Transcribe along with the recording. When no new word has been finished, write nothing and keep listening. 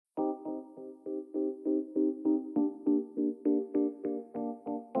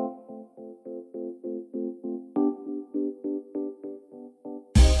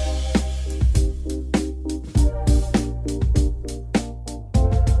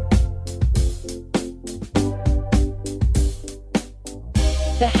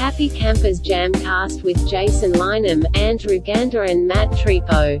The Happy Campers JamCast with Jason Lynham, Andrew Gander and Matt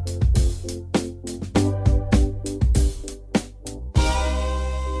Tripo.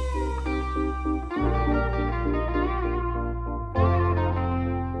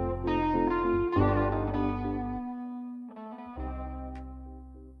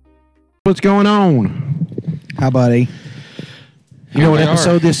 What's going on? Hi, buddy. You know what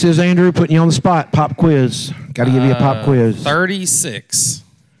episode this is, Andrew? Putting you on the spot. Pop quiz. Got to give you a pop quiz. 36.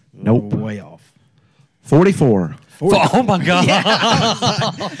 Nope. Way off. 44. Oh, my God.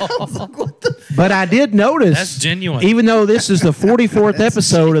 But I did notice. That's genuine. Even though this is the 44th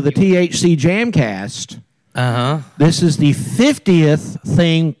episode of the THC JamCast, this is the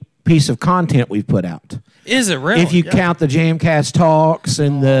 50th piece of content we've put out. Is it really? If you count the JamCast talks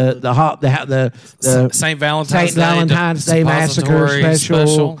and the St. Valentine's Day Massacre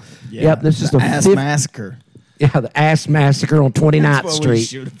special. Yeah. Yep, this is the Ass Massacre. Yeah, the Ass Massacre on 29th That's what Street. We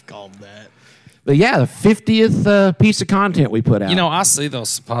should have called that. But yeah, the 50th piece of content we put out. You know, I see those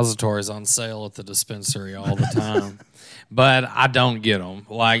suppositories on sale at the dispensary all the time. But I don't get them,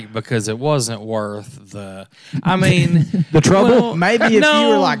 because it wasn't worth the. I mean, the trouble. Well, maybe if you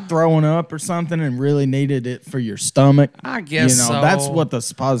were throwing up or something and really needed it for your stomach. I guess so. That's what the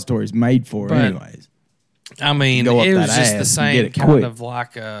suppository is made for, anyways. I mean, it was just the same kind quick.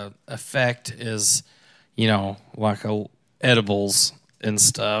 of effect as, edibles and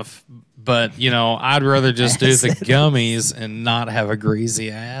stuff. But, I'd rather just do the gummies and not have a greasy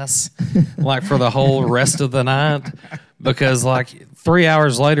ass, for the whole rest of the night. Because, 3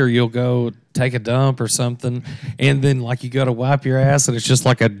 hours later, you'll go take a dump or something, and then, you go to wipe your ass, and it's just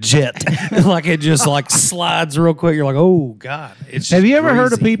like a jet. It just, slides real quick. You're like, oh, God. It's just Have you ever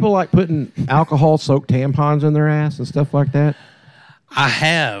heard of greasy. people, putting alcohol-soaked tampons in their ass and stuff like that? I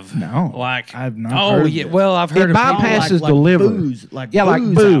have. No. I've not heard of it. Well, I've heard It of people. bypasses the liver. Booze, like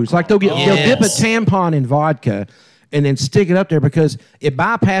booze. They'll dip a tampon in vodka and then stick it up there because it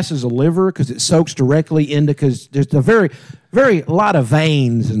bypasses the liver because it soaks directly into, because there's a very lot of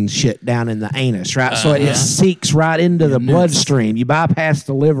veins and shit down in the anus, right? So it seeks right into the bloodstream. You bypass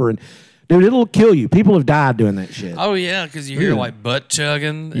the liver and, dude, it'll kill you. People have died doing that shit. Oh, yeah, because you hear butt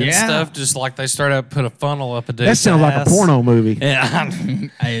chugging and stuff, just they start out put a funnel up a dude's That sounds like a porno movie. Yeah.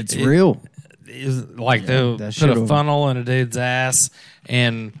 Hey, it's real. They'll put a funnel in a dude's ass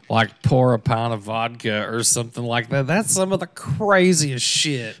and pour a pound of vodka or something like that. That's some of the craziest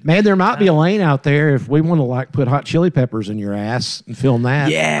shit. Man, there might be a lane out there if we want to put hot chili peppers in your ass and film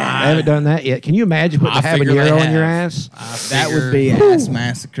that. Yeah. I haven't done that yet. Can you imagine putting a habanero in your ass? That would be Ass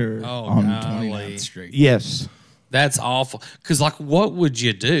Massacre on 29th Street. Yes. That's awful. Because, what would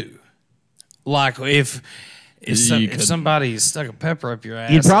you do? If somebody stuck a pepper up your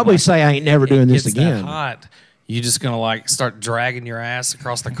ass, You'd probably say, I ain't never doing this again. That hot. You just gonna start dragging your ass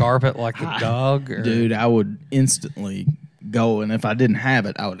across the carpet like a dog? Or? Dude, I would instantly go, and if I didn't have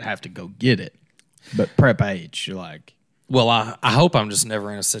it, I would have to go get it. But prep age, you're like. Well, I hope I'm just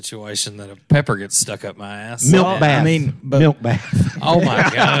never in a situation that a pepper gets stuck up my ass. Milk bath. Milk bath. Oh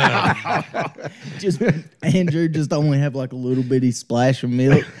my God! Andrew just only have a little bitty splash of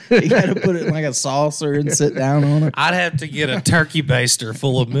milk. You got to put it in a saucer and sit down on it. I'd have to get a turkey baster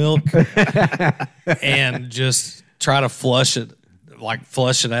full of milk and just try to flush it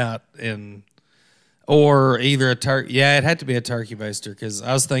out or either a turkey. Yeah, it had to be a turkey baster because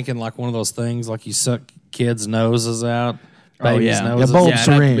I was thinking one of those things you suck kids' noses out. Babies' noses. The bulb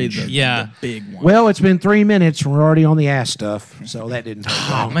syringe. The big one. Well, it's been 3 minutes and we're already on the ass stuff, so that didn't take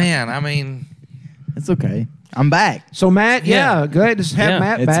long. Oh, man. I mean, it's okay. I'm back. So, Matt, glad to have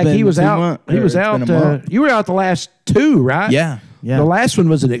Matt back. He was out. He was out. You were out the last 2, right? Yeah. The last one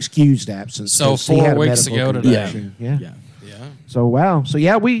was an excused absence. So 4 weeks ago today. Yeah. So, wow. So,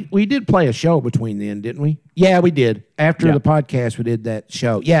 we did play a show between then, didn't we? Yeah, we did. After the podcast, we did that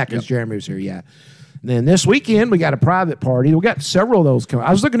show. Yeah, because Jeremy was here, And then this weekend, we got a private party. We got several of those coming.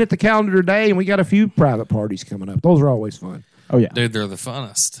 I was looking at the calendar today, and we got a few private parties coming up. Those are always fun. Oh, yeah. Dude, they're the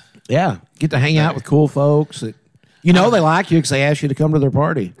funnest. Yeah. Get to hang out with cool folks that, they like you because they ask you to come to their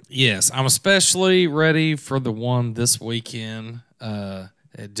party. Yes. I'm especially ready for the one this weekend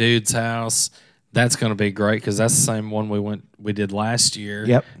at Dude's house. That's going to be great because that's the same one we did last year.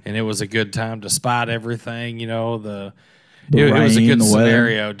 Yep. And it was a good time despite everything, it was rain, a good the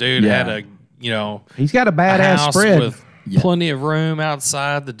scenario. weather. Dude had a he's got a badass house spread with plenty of room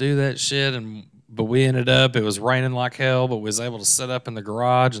outside to do that shit. But we ended up, it was raining like hell, but we was able to set up in the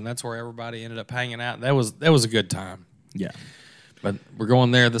garage, and that's where everybody ended up hanging out. That was a good time. Yeah. But we're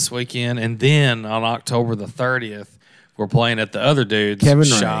going there this weekend, and then on October the 30th, we're playing at the other dude's Kevin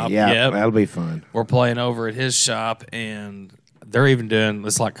shop. Ray. Yeah, yep. that'll be fun. We're playing over at his shop, and they're even doing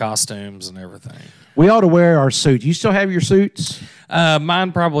it's like costumes and everything. We ought to wear our suits. You still have your suits?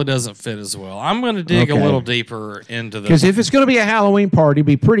 Mine probably doesn't fit as well. I'm going to dig a little deeper into the. Because if it's going to be a Halloween party, it'd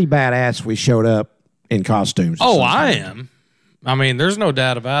be pretty badass if we showed up in costumes. Oh, I am. I mean, there's no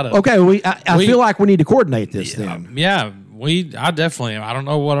doubt about it. Okay, I feel like we need to coordinate this then. Yeah, I definitely am. I don't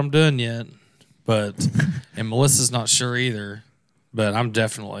know what I'm doing yet, but and Melissa's not sure either, but I'm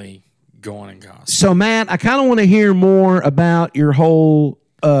definitely going in costume. So, Matt, I kind of want to hear more about your whole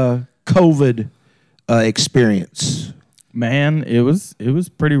COVID experience. Man, it was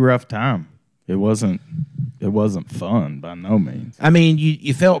pretty rough time. It wasn't fun by no means. I mean,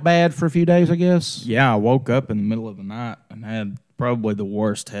 you felt bad for a few days, I guess? Yeah, I woke up in the middle of the night and had probably the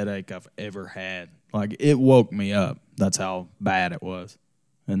worst headache I've ever had. Like, it woke me up. That's how bad it was.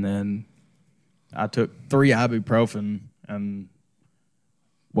 And then I took 3 ibuprofen and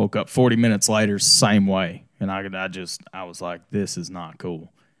woke up 40 minutes later, same way. And I was like, this is not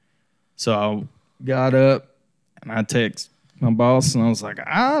cool. So I got up and I text my boss and I was like,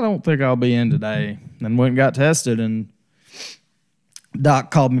 I don't think I'll be in today. And went and got tested, and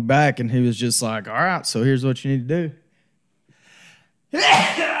Doc called me back and he was just like, all right, so here's what you need to do.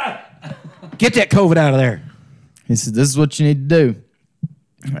 Get that COVID out of there. He said, this is what you need to do.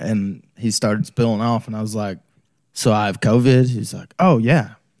 And he started spilling off, and I was like, so I have COVID? He's like, oh,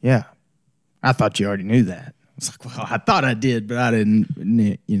 yeah. I thought you already knew that. I was like, well, I thought I did, but I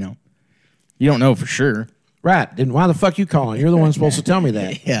didn't, you know. You don't know for sure. Right. Then why the fuck you calling? You're the one supposed to tell me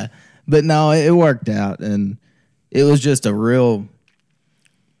that. Yeah. But no, it worked out, and it was just a real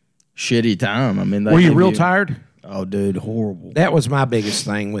shitty time. I mean, were you real tired? Oh, dude, horrible. That was my biggest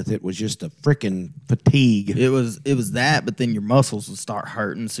thing with it, was just the freaking fatigue. It was that, but then your muscles would start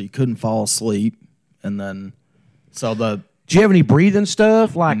hurting, so you couldn't fall asleep. And then, did you have any breathing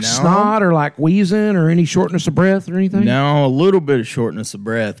stuff, like snot or like wheezing or any shortness of breath or anything? No, a little bit of shortness of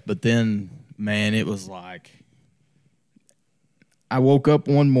breath, but then, man, it was like, I woke up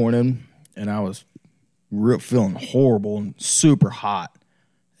one morning and I was feeling horrible and super hot.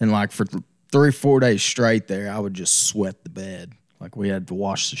 And like for 3 or 4 days straight there, I would just sweat the bed. Like we had to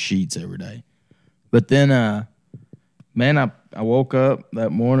wash the sheets every day. But then, man, I woke up that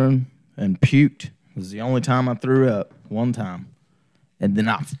morning and puked. It was the only time I threw up, one time. And then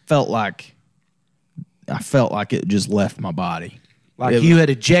I felt like it just left my body. Like you had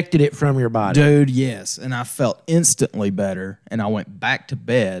ejected it from your body. Dude, yes. And I felt instantly better. And I went back to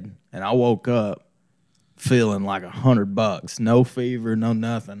bed, and I woke up feeling like $100. No fever, no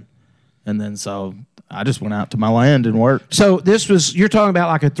nothing. And then so I just went out to my land and worked. So you're talking about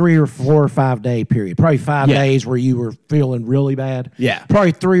like a 3 or 4 or 5 day period. Probably 5 days where you were feeling really bad. Yeah.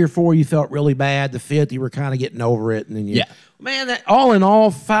 Probably 3 or 4 you felt really bad. The 5th you were kind of getting over it. And then man, that all in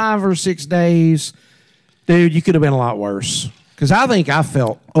all, 5 or 6 days, dude, you could have been a lot worse. Because I think I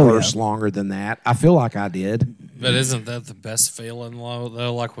felt worse longer than that. I feel like I did. But isn't that the best feeling,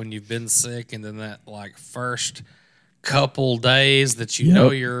 though? Like when you've been sick and then that like first couple days that you know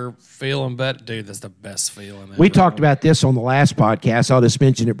you're feeling better. Dude, that's the best feeling ever. We talked about this on the last podcast. I'll just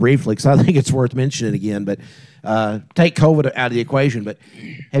mention it briefly because I think it's worth mentioning again. But take COVID out of the equation. But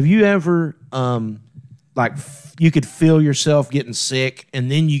have you ever, you could feel yourself getting sick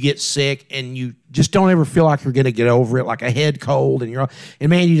and then you get sick and you just don't ever feel like you're going to get over it, like a head cold. And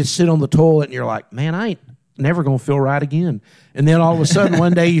man, you just sit on the toilet and you're like, man, I ain't never going to feel right again. And then all of a sudden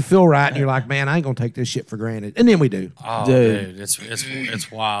one day you feel right and you're like, man, I ain't going to take this shit for granted. And then we do. Oh, dude,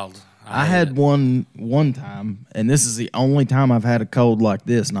 it's wild. I had one time, and this is the only time I've had a cold like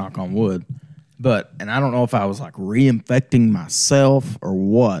this, knock on wood. And I don't know if I was like reinfecting myself or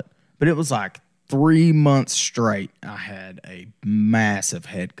what, but it was like 3 months straight I had a massive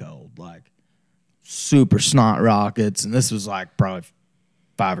head cold, like super snot rockets, and this was like probably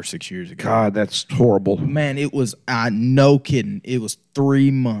 5 or 6 years ago. God, that's horrible. Man, it was, no kidding, it was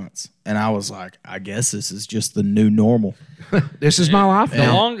 3 months, and I was like, I guess this is just the new normal. This is my life now.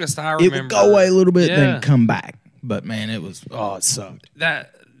 The longest I remember. It would go away a little bit, then come back. But man, it sucked.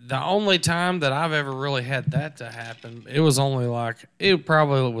 The only time that I've ever really had that to happen, it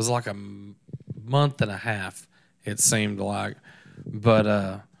probably was like a month and a half, it seemed like.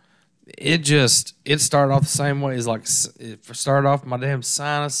 But it started off the same way. It's like it started off my damn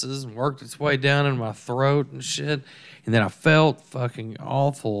sinuses and worked its way down in my throat and shit. And then I felt fucking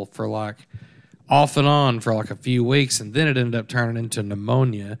awful for like off and on for like a few weeks, and then it ended up turning into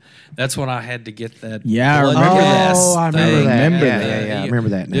pneumonia. That's when I had to get that. Yeah, I blood remember that. Oh, I remember that. Yeah, I remember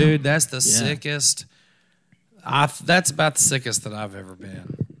that now. Dude, that's the sickest. That's about the sickest that I've ever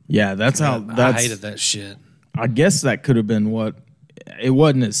been. Yeah, I hated that shit. I guess that could have been what it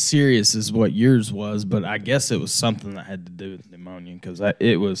wasn't as serious as what yours was, but I guess it was something that had to do with pneumonia because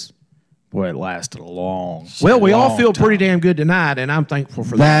it was. Boy, it lasted a long. Well, we all feel time. pretty damn good tonight, and I'm thankful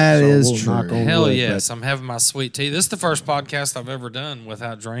for that. That is true. knock on Hell wood, yes, I'm having my sweet tea. This is the first podcast I've ever done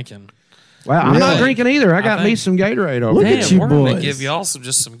without drinking. Well, I'm not Really? drinking either. I got I me think- some Gatorade over Look there. at Damn, you we're gonna boys. give you also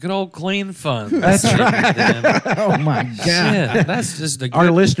just some good old clean fun. That's right. Oh my god! Yeah, that's just a good. Our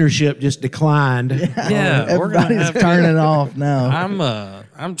listenership just declined. Yeah, we're gonna Everybody's have turning off now.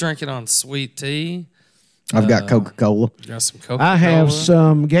 I'm drinking on sweet tea. I've got Coca-Cola. Got some Coca-Cola. I have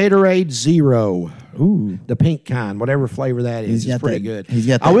some Gatorade Zero. Ooh, The pink kind, whatever flavor that is. He's It's got pretty that- good. he's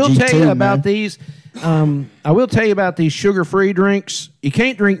got I that will tell G2, you about man. these. I will tell you about these sugar-free drinks. You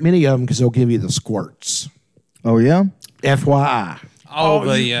can't drink many of them because they'll give you the squirts. oh yeah. FYI.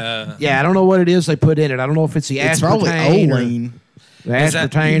 Yeah, I don't know what it is they put in it. I don't know if it's the It's probably aspartame or Olean. the Is that,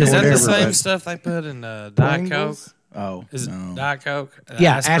 aspartame is or that whatever. the same but- stuff they put in Diet Coke? Pringles? Oh, Is it no. Diet Coke?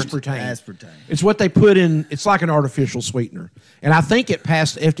 Yeah, aspartame. Aspartame. It's what they put in. It's like an artificial sweetener, and I think it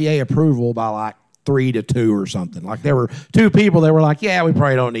passed FDA approval by like 3-2 or something. Like there were 2 people that were like, "Yeah, we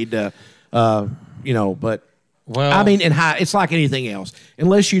probably don't need to," But Well, I mean, it's like anything else.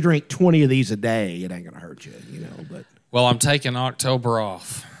 Unless you drink 20 of these a day, it ain't gonna hurt you, But well, I'm taking October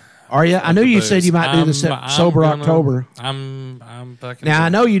off. are you? I knew you said you might do the I'm sober gonna- October. I'm fucking. Now I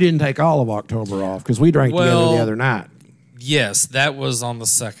know you didn't take all of October off because we drank together Well, the other night. Yes, that was on the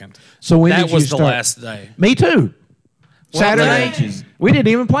 2nd. So when that did you was the start? last day. Me too. Well, Saturday. that- We didn't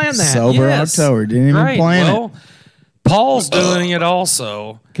even plan that. Sober October. Didn't even Great. plan it. Well, Paul's doing it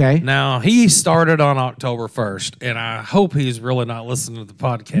also. Okay. Now, he started on October 1st, and I hope he's really not listening to the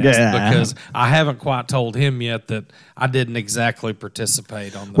podcast Yeah. because I haven't quite told him yet that I didn't exactly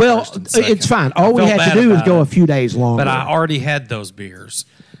participate on the Well, first and second. it's fine. I All we felt had bad to do was about go it, a few days longer. But I already had those beers.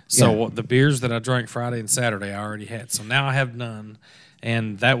 So Yeah. the beers that I drank Friday and Saturday, I already had. So now I have none,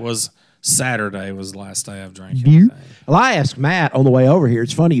 and that was Saturday was the last day I've drank anything. Well, I asked Matt on the way over here.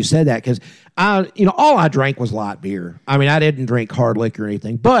 It's funny you said that because all I drank was light beer. I mean, I didn't drink hard liquor or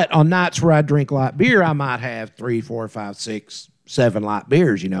anything. But on nights where I drink light beer, I might have 3, 4, 5, 6, 7 light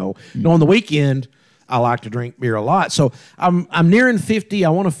beers. And on the weekend, I like to drink beer a lot. So I'm nearing 50. I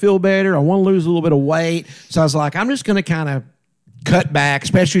want to feel better. I want to lose a little bit of weight. So I was like, I'm just going to kind of cut back,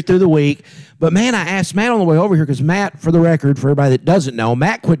 especially through the week. But man, I asked Matt on the way over here because Matt, for the record, for everybody that doesn't know,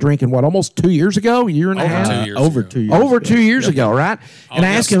 Matt quit drinking almost 2 years ago, a year and a half. 2 years Over ago. 2 years. Over ago. 2 years ago, right? And I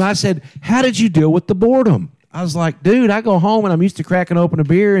asked him, I said, how did you deal with the boredom? I was like, dude, I go home and I'm used to cracking open a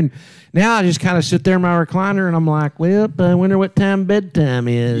beer, and now I just kind of sit there in my recliner and I'm like, well, I wonder what time bedtime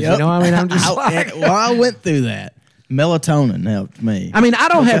is. Yep. I'm just like, I went through that. Melatonin helped me. I mean, I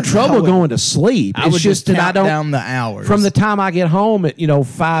don't have trouble going to sleep. I It's would just that I count don't. down the hours From the time I get home at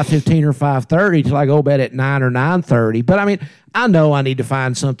 5:15 or 5:30 till I go to bed at 9 or 9:30. But I mean, I know I need to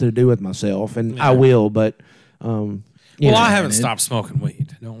find something to do with myself, and I will. But Well, I haven't stopped smoking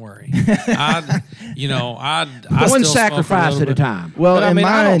weed. Don't worry. I one still sacrifice smoke at a bit. time. Well, But I in mean, I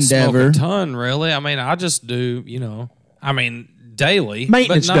my don't smoke endeavor, a ton, really. I mean, I just do, daily.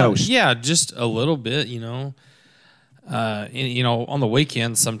 Maintenance but not- dose. Yeah, just a little bit, on the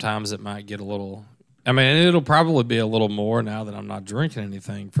weekends, sometimes it might get a little. I mean, it'll probably be a little more now that I'm not drinking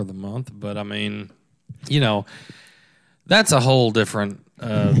anything for the month. But I mean, that's a whole different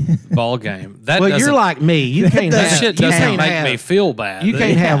ball game. That well, doesn't- you're like me. You can't. that have, shit you doesn't can't make have, me feel bad. You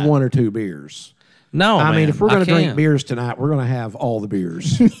can't have 1 or 2 beers. No, I mean, man, if we're going to drink can't. beers tonight, we're going to have all the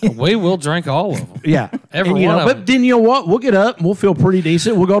beers. We will drink all of them. Yeah, Every And, one of But them. then you know what? We'll get up and we'll feel pretty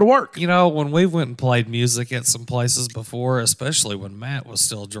decent. We'll go to work. When we went and played music at some places before, especially when Matt was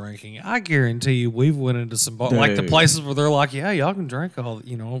still drinking, I guarantee you we've went into some like the Dude. places where they're like, yeah, y'all can drink all,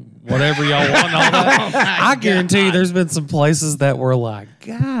 whatever y'all want and all that. I guarantee you there's been some places that were like,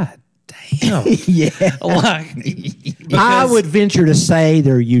 God damn. yeah. Like, I because- would venture to say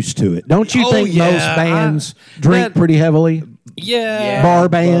they're used to it. Don't you Oh, think yeah, most bands I- drink that- pretty heavily? Yeah. Bar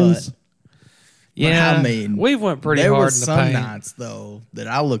bands. Yeah. I mean, we went pretty there hard was in the some paint. nights though that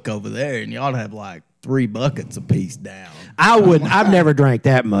I look over there and y'all have like 3 buckets apiece down. I wouldn't. I've never drank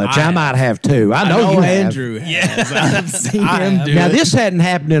that much. I, I might have 2. I know I you have. Andrew has. I've seen I him have. do Now, it. this hadn't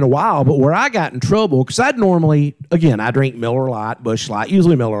happened in a while, but where I got in trouble, because I'd normally, again, I drink Miller Lite, Busch Light,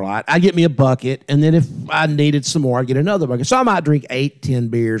 usually Miller Lite. I'd get me a bucket, and then if I needed some more, I'd get another bucket. So I might drink 8, 10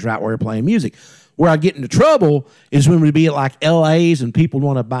 beers right where we're playing music. Where I get into trouble is when we'd be at like LA's and people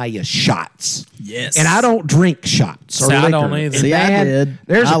want to buy you shots. Yes. And I don't drink shots or See, I liquor. don't either. And See, I man, did.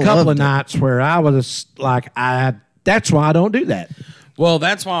 There's I a couple of loved it. nights where I was like, that's why I don't do that. Well,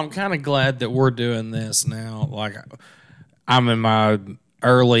 that's why I'm kind of glad that we're doing this now. Like, I'm in my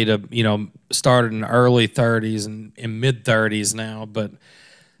early to, started in the early 30s and in mid 30s now. But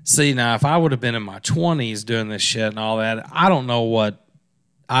see, now if I would have been in my 20s doing this shit and all that, I don't know what.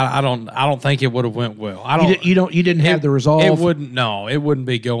 I don't think it would have went well. You didn't have the resolve. It wouldn't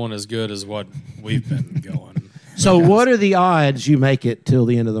be going as good as what we've been going. So what are the odds you make it till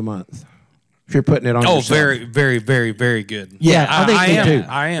the end of the month? If you're putting it on yourself. Very, very, very, very good. Yeah, I think me too.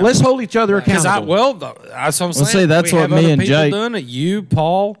 I am. Let's hold each other accountable. That's what I'm saying. See, that's we what have me other and people Jake doing it. You,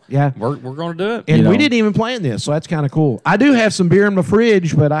 Paul. Yeah, we're going to do it. And we didn't even plan this, so that's kind of cool. I do have some beer in my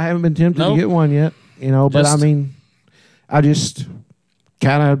fridge, but I haven't been tempted to get one yet. But I mean, I just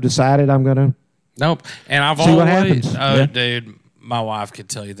kind of decided I'm gonna. Nope. And I've see always, what happens. Dude, my wife could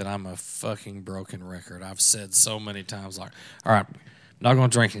tell you that I'm a fucking broken record. I've said so many times, like, all right, I'm not going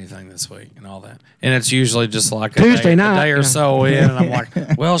to drink anything this week and all that. And it's usually just like Tuesday night, a day or so in, and I'm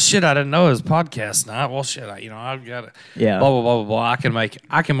like, well, shit, I didn't know it was podcast night. Well, shit, I've got it. Yeah. Blah blah blah blah blah.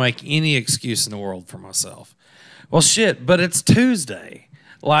 I can make any excuse in the world for myself. Well, shit, but it's Tuesday.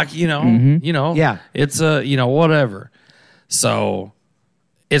 Like, Yeah. It's whatever. So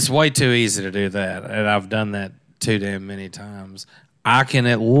it's way too easy to do that, and I've done that too damn many times. I can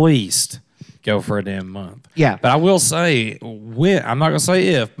at least go for a damn month. Yeah. But I will say, I'm not going to say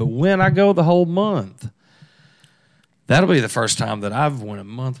if, but when I go the whole month, that'll be the first time that I've went a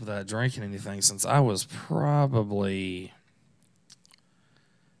month without drinking anything since I was probably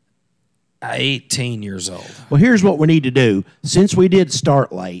 18 years old. Well, here's what we need to do. Since we did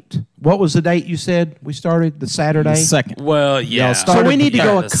start late, what was the date you said we started? The Saturday? Second. Well, yeah. So we need to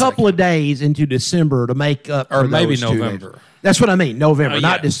go a couple of days into December to make up or for maybe those 2 November. days. That's what I mean, November, yeah.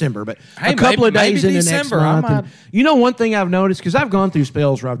 not December, but Hey, a couple of days maybe into December, next month. And one thing I've noticed, because I've gone through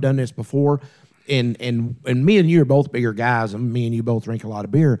spells where I've done this before, and me and you are both bigger guys, and me and you both drink a lot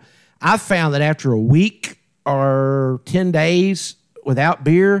of beer. I've found that after a week or 10 days without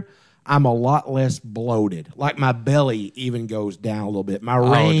beer, I'm a lot less bloated. Like my belly even goes down a little bit. My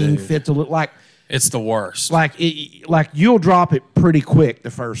ring dude. fits a little like It's the worst. like you'll drop it pretty quick.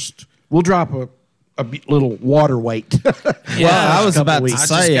 We'll drop a little water weight. Well, I was about to I just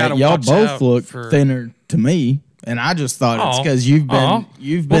say gotta y'all watch both out look for- thinner to me, and I just thought it's Aw. because you've Aw.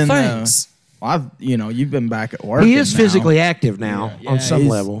 been thanks. you've been back at work. He is physically active now Yeah, on some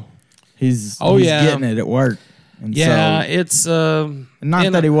he's- level. He's yeah. getting it at work. And Yeah, so, it's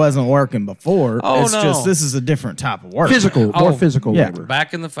not that he wasn't working before. Oh, it's no. just this is a different type of work. Physical, now. more physical yeah. labor.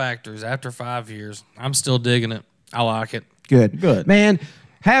 back in the factories after 5 years. I'm still digging it. I like it. Good. Man,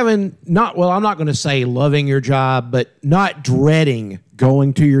 I'm not going to say loving your job, but not dreading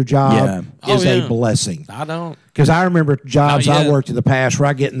going to your job is yeah. a blessing. I don't. Because I remember jobs Not yet. I worked in the past where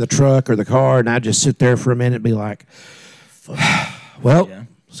I get in the truck or the car and I just sit there for a minute and be like, well,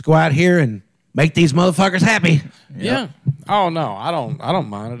 let's go out here and make these motherfuckers happy. Yeah. Oh no, I don't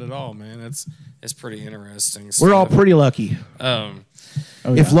mind it at all, man. It's pretty interesting. We're all pretty lucky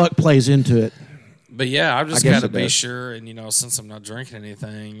if luck plays into it. But yeah, I've just I guess got to it be does. sure, and since I'm not drinking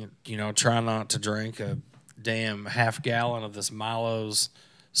anything, try not to drink a damn half gallon of this Milo's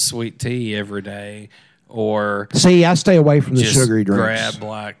sweet tea every day, or See, I stay away from the just sugary drinks. grab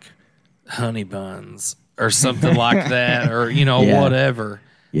like honey buns or something like that, or Yeah. whatever.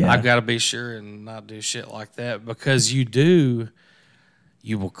 Yeah. I've got to be sure and not do shit like that, because you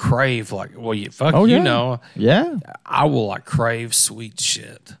will crave I will crave sweet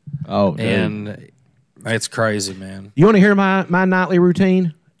shit. Oh, dude. And it's crazy, man. You want to hear my nightly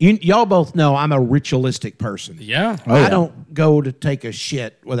routine? Y'all both know I'm a ritualistic person. Yeah. I don't go to take a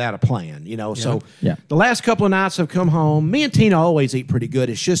shit without a plan, So Yeah. the last couple of nights I've come home, me and Tina always eat pretty good.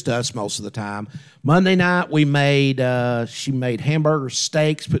 It's just us most of the time. Monday night we she made hamburger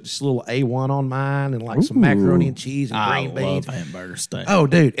steaks, put this little A1 on mine and like some macaroni and cheese and I green beans. love hamburger steak. Oh,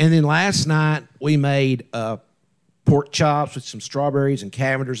 dude. And then last night we made pork chops with some strawberries and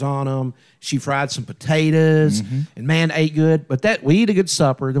cavenders on them. She fried some potatoes, and man, ate good. But we eat a good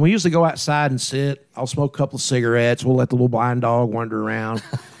supper. Then we usually go outside and sit. I'll smoke a couple of cigarettes. We'll let the little blind dog wander around.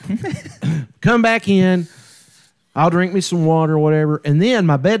 Come back in. I'll drink me some water or whatever. And then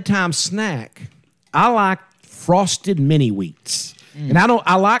my bedtime snack, I like frosted mini wheats. And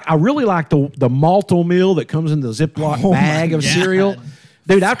I really like the malto meal that comes in the Ziploc bag of cereal.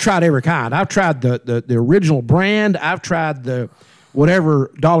 Dude, I've tried every kind. I've tried the original brand. I've tried the whatever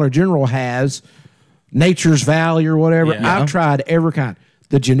Dollar General has, Nature's Valley or whatever. Yeah. I've tried every kind.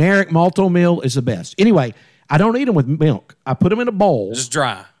 The generic malto meal is the best. Anyway, I don't eat them with milk. I put them in a bowl. Just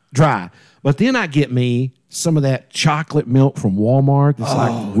dry. dry. But then I get me some of that chocolate milk from Walmart that's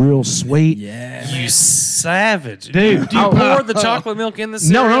like real sweet. Yeah. You savage. Dude, Do you pour the chocolate milk in the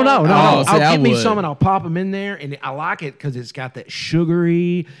cereal? No. Oh, see, I'll I give me would. some and I'll pop them in there, and I like it because it's got that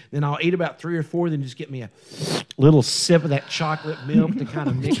sugary. Then I'll eat about 3 or 4, then just get me a little sip of that chocolate milk to kind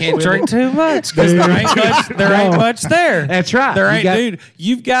of mix. Can't with drink it. too much because there ain't much. There ain't No. much there. That's right. There You ain't, got- dude.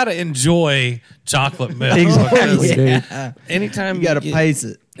 You've got to enjoy chocolate milk. Exactly, because dude. Anytime You got to get- pace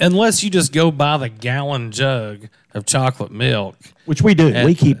it. unless you just go buy the gallon jug of chocolate milk. Which we do. And-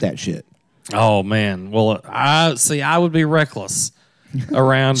 We keep that shit. Oh man. Well, I would be reckless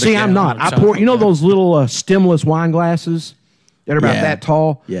around. See, I'm not. I pour. You know those little stemless wine glasses that are about Yeah. that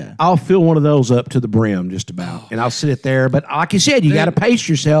tall? Yeah. I'll fill one of those up to the brim just about, and I'll sit it there. But like you said, you got to pace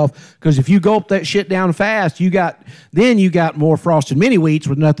yourself because if you gulp that shit down fast, you got more frosted mini wheats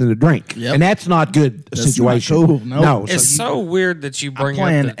with nothing to drink, Yep. and that's not good situation. not cool. No. It's so weird that you I bring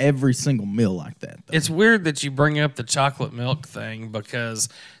plan up. every single meal like that. Though. It's weird that you bring up the chocolate milk thing because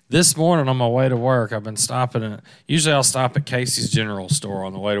this morning on my way to work, I've been stopping at. Usually, I'll stop at Casey's General Store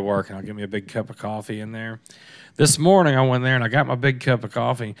on the way to work, and I'll get me a big cup of coffee in there. This morning, I went there and I got my big cup of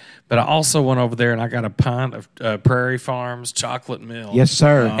coffee, but I also went over there and I got a pint of Prairie Farms chocolate milk. Yes,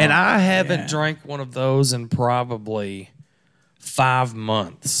 sir. And I haven't drank one of those in probably 5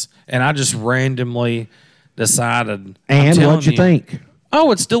 months, and I just randomly decided. I'm And telling what'd you think?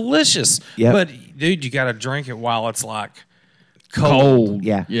 Oh, it's delicious. Yep. But dude, you got to drink it while it's like cold.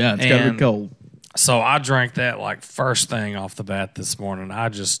 Yeah. Yeah, it's got to And- be cold. So I drank that like first thing off the bat this morning. I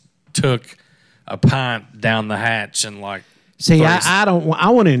just took a pint down the hatch and like. See, three- I don't. I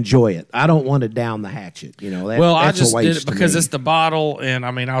want to enjoy it. I don't want to down the hatchet. You know. That, well, I that's just a did waste it to because me. it's the bottle, and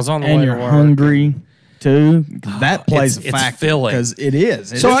I mean, I was on the And way you're to work. hungry too. That plays it's a factor filling. because it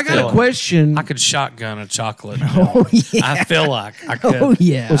is. It So is I got a filling. question. I could shotgun a chocolate. Oh yeah. I feel like I could. Oh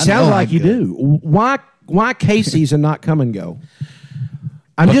yeah. Well, it I sounds know like I you could. do. Why Casey's and not come and go?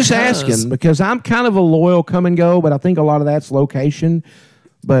 I'm just Because- asking because I'm kind of a loyal come and go, but I think a lot of that's location.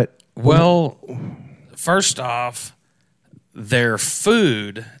 But Well, first off, their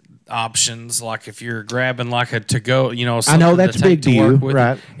food options, like if you're grabbing like a to go, you know, I know something that's to take big to you, work with,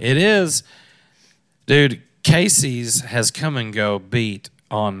 right. It is, dude. Casey's has come and go beat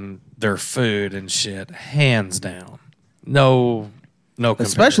on their food and shit, hands down. No Especially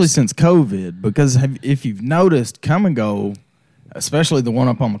comparison. since COVID, because if you've noticed, come and go, especially the one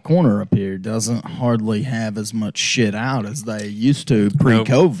up on the corner up here, doesn't hardly have as much shit out as they used to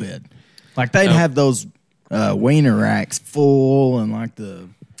pre-COVID. Like they'd Nope. have those wiener racks full and like the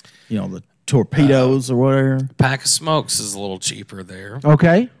torpedoes or whatever. Pack of smokes is a little cheaper there.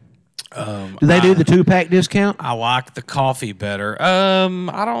 okay, do they do the 2-pack discount? I like the coffee better. I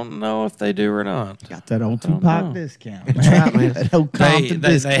don't know if they do or not. Got that old know. two-pack discount. That's right, man. That old They, Compton they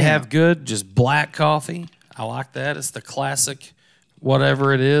discount. have good, just black coffee. I like that. It's the classic,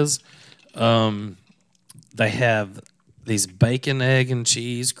 whatever it is. They have these bacon, egg, and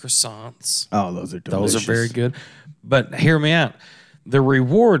cheese croissants. Oh, those are delicious. Those are very good. But hear me out. The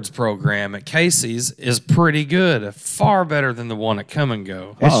rewards program at Casey's is pretty good, far better than the one at Come and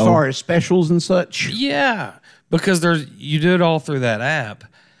Go. As far as specials and such. Yeah, because you do it all through that app. I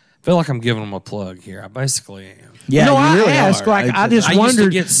feel like I'm giving them a plug here. I basically am. Yeah, no, you I really ask. are. Like I just I used to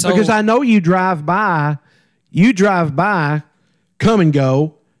wondered get so- because I know you drive by, come and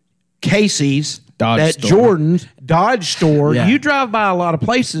go, Casey's, Dodge that store. Jordan's, Dodge store. Yeah. You drive by a lot of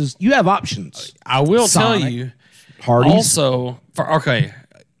places. You have options. I will tell Sonic. you. Hardee's. Also,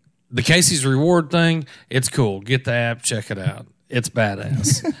 the Casey's reward thing, it's cool. Get the app, check it out. It's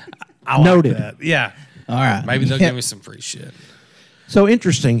badass. I like Noted. that. Yeah. All right. Maybe they'll give me some free shit. So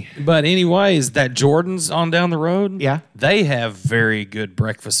interesting. But anyways, that Jordan's on down the road, Yeah. they have very good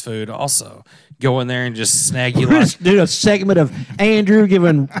breakfast food also. Go in there and just snag you We're like just doing a segment of Andrew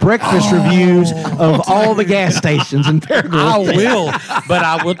giving breakfast reviews of all the gas stations in Paraguay. I will, but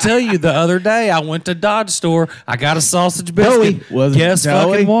I will tell you. The other day, I went to Dodge store. I got a sausage biscuit. Joey. Was it Guess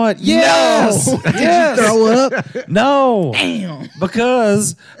Joey? fucking what? Yes, yes. Throw up. No,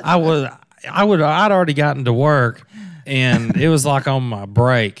 because I'd already gotten to work, and it was like on my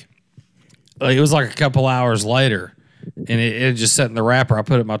break. It was like a couple hours later, and it just sat in the wrapper. I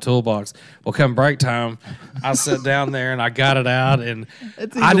put it in my toolbox. Well, come break time, I sat down there and I got it out, and I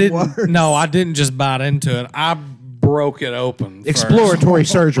even didn't. worse. No, I didn't just bite into it. I broke it open. first. Exploratory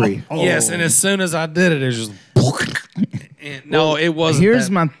surgery. Yes, and as soon as I did it, it was just. And no, it wasn't. Here's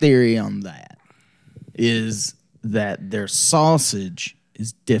that. my theory on that: is that their sausage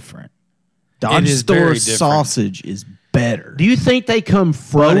is different. Dodge is very Store's different. sausage is better. Do you think they come But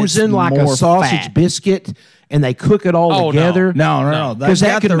it's frozen like a more sausage fat. biscuit and they cook it all Oh, no. together. No. Because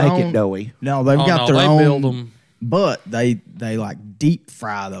that could make it doughy. No, they've Oh, got no, their they own. build 'em. But they like deep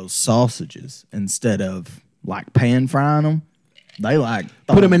fry those sausages instead of like pan frying them. They like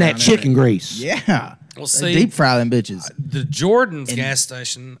Put them in down that chicken grease. Yeah. Well, They see, deep fry them bitches. the Jordan's gas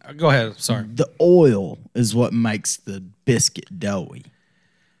station. Go ahead. Sorry. The oil is what makes the biscuit doughy.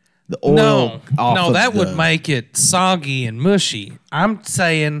 The oil. No, off no, of that would the- make it soggy and mushy. I'm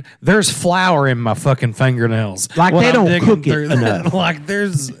saying there's flour in my fucking fingernails. Like when they I'm don't digging cook it through that. enough. Like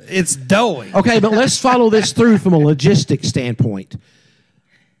it's doughy. Okay, but let's follow this through from a logistic standpoint.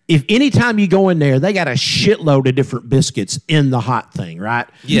 If anytime you go in there, they got a shitload of different biscuits in the hot thing, right?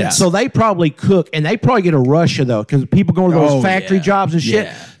 Yeah. So they probably cook, and they probably get a rush of those because people go to those Oh, factory yeah. jobs and shit.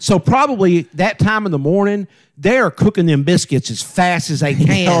 Yeah. So probably that time in the morning, they're cooking them biscuits as fast as they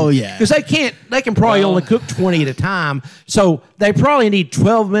can. Oh, yeah. Because they can probably only cook 20 at a time. So they probably need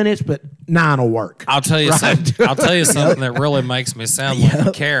 12 minutes, but 9 will work. I'll tell you something. I'll tell you something that really makes me sound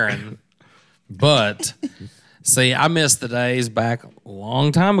like Karen. But see, I miss the days back a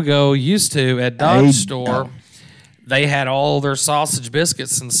long time ago. Used to at Dodge store, they had all their sausage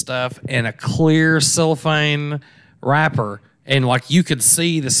biscuits and stuff in a clear cellophane wrapper. And like you could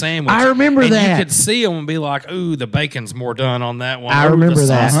see the sandwich. I remember and that. You could see them and be like, "Ooh, the bacon's more done on that one. I Ooh, remember the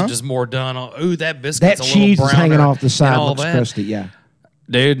that. sausage is more done on. Ooh, that That biscuit's a little cheese browner." is hanging off the and side, all looks that. crusty, yeah.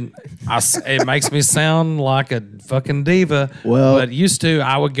 Dude, it makes me sound like a fucking diva. Well- but used to,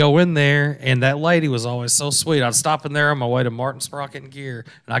 I would go in there, and that lady was always so sweet. I'd stop in there on my way to Martin Sprocket and Gear,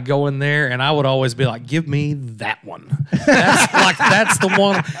 and I'd go in there, and I would always be like, "Give me that one." That's the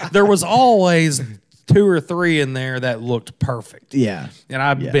one. There was always 2 or 3 in there that looked perfect. Yeah. And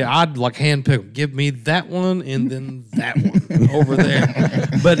I'd like handpick, give me that one and then that one over there.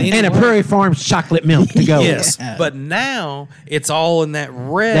 But anyway, And a Prairie Farms chocolate milk to go. yes, but now it's all in that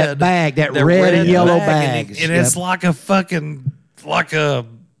red That bag, that red and yellow bags. and it's like a fucking like a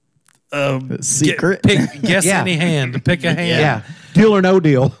secret. Guess Yeah. any hand, pick a hand. Yeah. Deal or no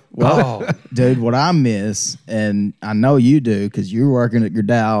deal. Oh, Dude, what I miss, and I know you do because you were working at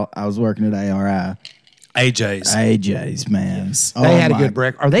Gerdau, I was working at ARI. AJ's. AJ's, man. Oh They had a my good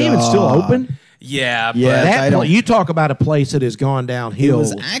breakfast. Are they even still God. open? Yeah, Yeah. but They That don't- you talk about a place that has gone It downhill.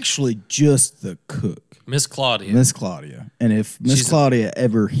 was actually just the cook, Miss Claudia. Miss Claudia. And if Miss She's a- Claudia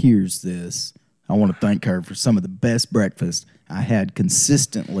ever hears this, I want to thank her for some of the best breakfast I had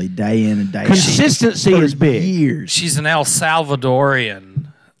consistently day in and day out. Consistency For is big. Years. She's an El Salvadorian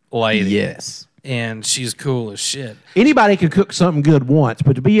lady. Yes. And she's cool as shit. Anybody can cook something good once,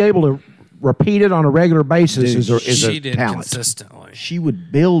 but to be able to repeat it on a regular basis is She a did talent. consistently. She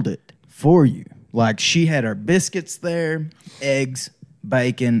would build it for you. Like she had her biscuits there, eggs,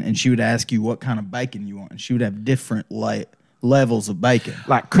 bacon, and she would ask you what kind of bacon you want. And she would have different levels of bacon.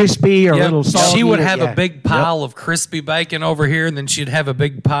 Like crispy or a Yep. little salty. She would or- have yeah. a big pile of crispy bacon over here, and then she'd have a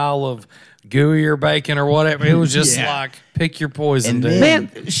big pile of gooier bacon or whatever. It was just Yeah. like pick your poison. And dude.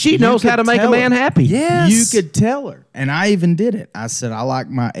 then- Man, she knows how could to make a tell man her. happy. Yes. You could tell her. And I even did it. I said, I like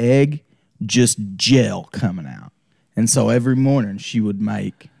my egg just gel coming out. And so every morning she would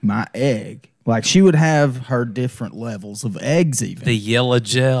make my egg. Like she would have her different levels of eggs even. the yellow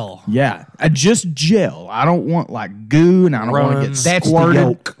gel. Yeah. Just gel. I don't want like goo and I don't want to get Runs. That's the squirted.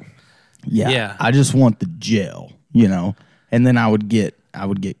 yolk. Yeah. Yeah. I just want the gel, you know. And then I would get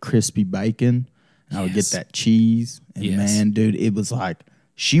crispy bacon. And I would get Yes. that cheese. And Yes. man, dude, it was like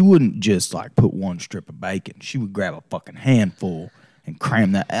she wouldn't just like put one strip of bacon. She would grab a fucking handful and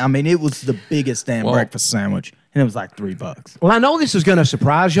cram that. I mean, it was the biggest damn Well- breakfast sandwich. And it was like $3. Well, I know this is going to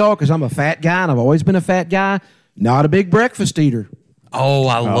surprise y'all because I'm a fat guy and I've always been a fat guy. Not a big breakfast eater. Oh,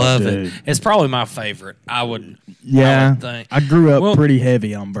 I love dude. it. It's probably my favorite. I would think. I grew up Well, pretty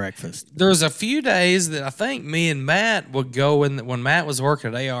heavy on breakfast. There's a few days that I think me and Matt would go in when Matt was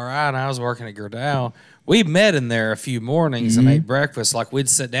working at ARI and I was working at Gerdau. We met in there a few mornings and ate breakfast. Like we'd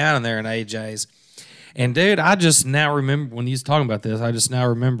sit down in there in AJ's. And dude, I just now remember when you was talking about this, I just now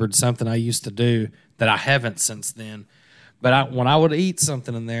remembered something I used to do that I haven't since then. But when I would eat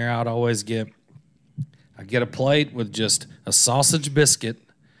something in there, I'd always get a plate with just a sausage biscuit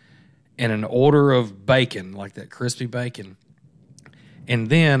and an order of bacon, like that crispy bacon. And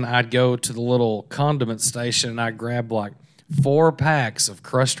then I'd go to the little condiment station and I'd grab like 4 packs of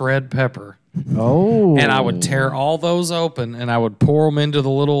crushed red pepper. Oh. And I would tear all those open and I would pour them into the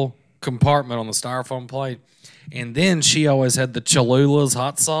little compartment on the styrofoam plate. And then she always had the Cholula's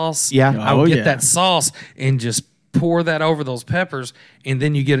hot sauce. Yeah. I would Oh, get yeah. that sauce and just pour that over those peppers. And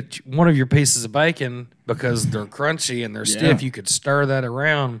then you get one of your pieces of bacon because they're crunchy and they're stiff. You could stir that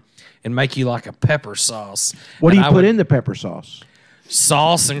around and make you like a pepper sauce. What do And you I put would- in the pepper sauce?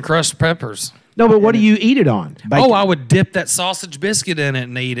 Sauce and crushed peppers. No, but what do you eat it on? Oh, I would dip that sausage biscuit in it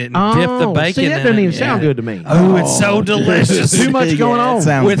and eat it, and dip the bacon see, that in doesn't it. even sound good to me. Oh, it's so delicious. Too much going on.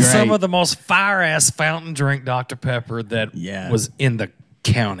 Sounds With great. some of the most fire-ass fountain drink Dr. Pepper that was in the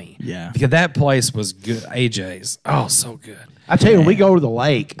county. Yeah. Because that place was good. AJ's. Oh, so good. I tell you, when we go to the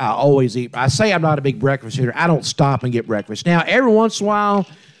lake, I always eat. I say I'm not a big breakfast eater. I don't stop and get breakfast. Now, every once in a while,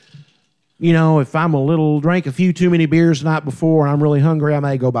 you know, if I'm drank a few too many beers the night before and I'm really hungry, I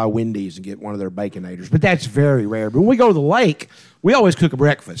may go by Wendy's and get one of their Baconators. But that's very rare. But when we go to the lake, we always cook a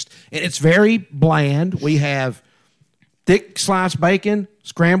breakfast. And it's very bland. We have thick sliced bacon,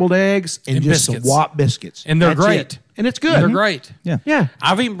 scrambled eggs, and just biscuits. some Wop biscuits. And they're That's great. it. And it's good. They're great. Yeah. Yeah.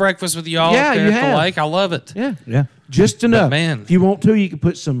 I've eaten breakfast with y'all Yeah, up there you at the have. lake. I love it. Yeah. Yeah. Just enough. man. If you want to, you can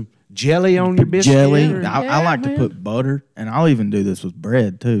put some jelly on your biscuit. Jelly. or- I like man. to put butter, and I'll even do this with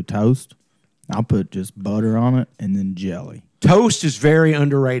bread too. Toast. I'll put just butter on it and then jelly. Toast is very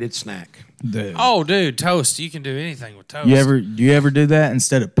underrated snack. Dude. Oh, dude, toast. You can do anything with toast. Do you ever do that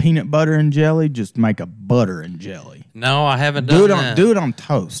instead of peanut butter and jelly? Just make a butter and jelly. No, I haven't done that. Do it on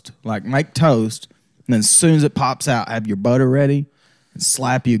toast. Like make toast, and then as soon as it pops out, have your butter ready, and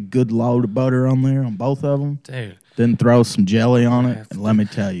slap you a good load of butter on there on both of them. Dude. Then throw some jelly on it, and let me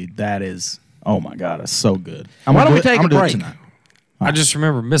tell you, that is oh my god, it's so good. Why don't we take a break? I just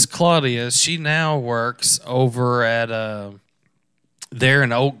remember Miss Claudia. She now works over at there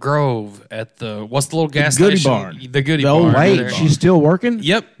in Oak Grove at what's the little gas Goodie station? Barn. The Goodie The old Barn. Wait, there. she's still working?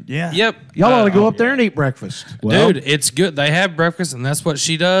 Yep. Yeah. Yep. Y'all ought to go up there and eat breakfast. Well, Dude, it's good. They have breakfast, and that's what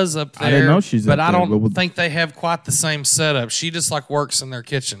she does up there. I didn't know she's but up I there, don't but think they have quite the same setup. She just like works in their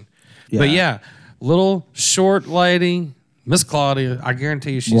kitchen. Yeah. But yeah, little short lady, Miss Claudia. I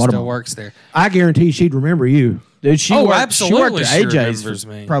guarantee you, she What still about- works there. I guarantee she'd remember you. Dude, she Oh, worked, absolutely She she worked at AJ's remembers for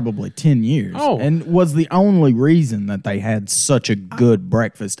me. probably 10 years. Oh. And was the only reason that they had such a good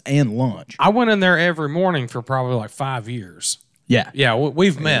breakfast and lunch. I went in there every morning for probably like 5 years. Yeah. Yeah,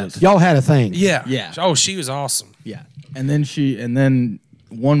 we've met. Y'all had a thing. Yeah. Yeah. Oh, she was awesome. Yeah. And then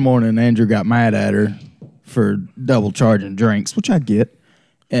one morning Andrew got mad at her for double charging drinks, which I get.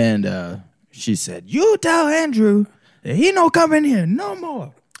 And she said, "You tell Andrew that he no come in here no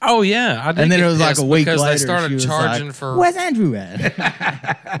more." Oh yeah, I did. And then get it was like pissed a week because later. they started she was charging like, for. "Where's Andrew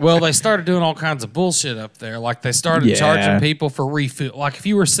at?" Well, they started doing all kinds of bullshit up there. Like they started Yeah. charging people for refill. Like if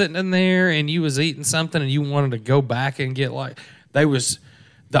you were sitting in there and you was eating something and you wanted to go back and get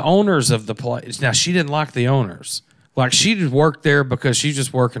the owners of the place. Now she didn't like the owners. Like she just worked there because she's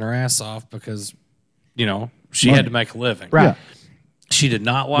just working her ass off because, she had to make a living. Right. Yeah. She did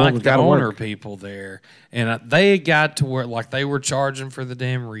not like we the gotta owner work. people there, and they got to where they were charging for the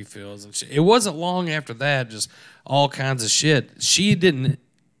damn refills and shit. It wasn't long after that, just all kinds of shit. She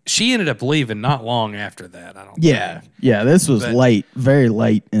ended up leaving not long after that. I don't. Yeah. think. Yeah, this was But- late, very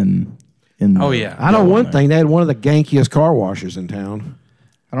late in Oh, yeah. I know one thing. They had one of the gankiest car washes in town.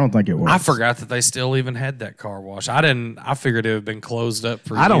 I don't think it was. I forgot that they still even had that car wash. I figured it had been closed up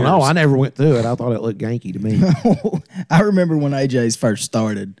for. I don't know. years. I never went through it. I thought it looked ganky to me. I remember when AJ's first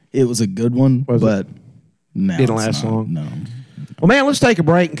started. It was a good one, Was it? but no, Didn't it's last not. long? No. Well, man, let's take a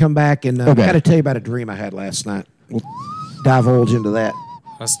break and come back. And I Okay. got to tell you about a dream I had last night. We'll divulge into that.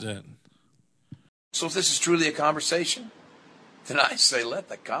 Let's do it. So if this is truly a conversation, then I say let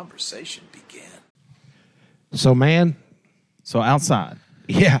the conversation begin. So, man, So outside,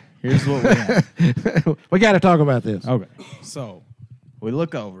 yeah, here's what we have. we got to talk about this. Okay. So we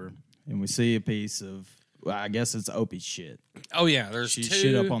look over and we see a piece of, well, I guess it's Opie's shit. Oh yeah, there's She two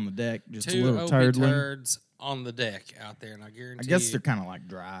shit up on the deck, just a two little Opie turdling. turds on the deck out there, and I guarantee. I guess you, they're kind of like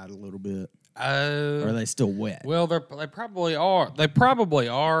dried a little bit. Or Uh, are they still wet? well, they probably are. They probably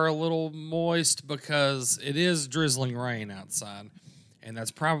are a little moist because it is drizzling rain outside, and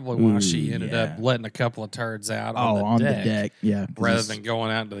that's probably why she ended up letting a couple of turds out on the deck. Yeah. 'cause rather it's- than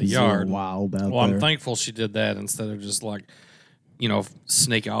going out to the it's a little yard. wild out Well, there. I'm thankful she did that instead of just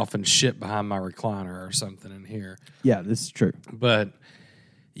sneak off and shit behind my recliner or something in here. Yeah, this is true. But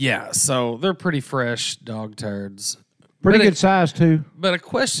yeah, so they're pretty fresh dog turds. Pretty But good size, too. But a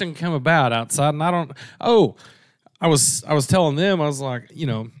question come about outside, and I don't. Oh, I was telling them, I was like,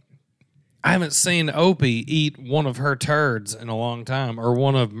 I haven't seen Opie eat one of her turds in a long time, or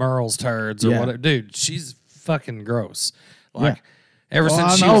one of Merle's turds, or Yeah. whatever. Dude, she's fucking gross. Like Yeah. ever Well,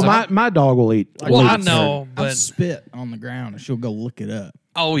 since I she know was. My dog will eat. well, will I eat know, I'll but spit on the ground and she'll go look it up.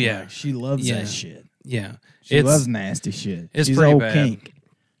 oh yeah, Like, she loves Yeah. that shit. yeah, She loves nasty shit. it's She's pretty old bad. kink.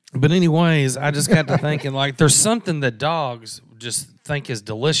 But anyways, I just got to thinking there's something that dogs just think is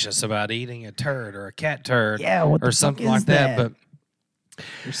delicious about eating a turd or a cat turd, Yeah, what the or fuck something is like that. that? But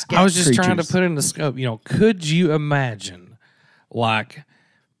I was just trying to put it in the scope. Could you imagine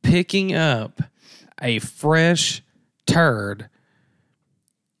picking up a fresh turd,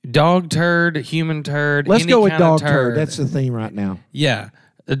 dog turd, human turd. Let's any go with kind of dog turd. That's the theme right now. Yeah,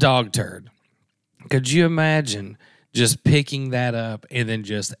 a dog turd. Could you imagine just picking that up and then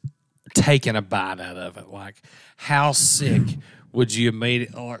just taking a bite out of it? Like, how sick would you have made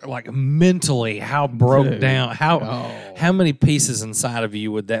it? Or like mentally, how broke down? How many pieces inside of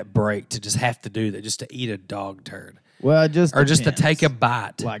you would that break to just have to do that, just to eat a dog turd? Well, just to take a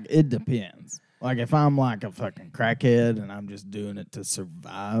bite. Like, it depends. Like, if I'm like a fucking crackhead and I'm just doing it to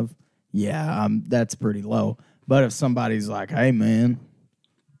survive, yeah, that's pretty low. But if somebody's like, hey, man,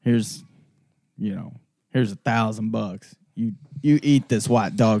 here's $1,000. You eat this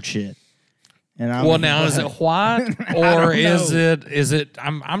white dog shit. And I'm now is it white or is it?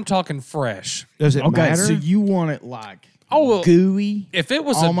 I'm talking fresh. Does it matter? So you want it like well, gooey? If it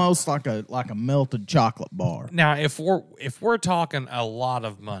was almost like a melted chocolate bar. Now, if we're talking a lot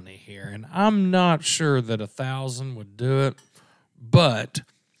of money here, and I'm not sure that 1,000 would do it, but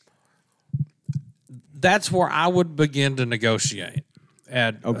that's where I would begin to negotiate.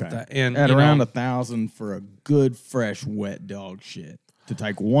 At around 1,000 for a good, fresh, wet dog shit to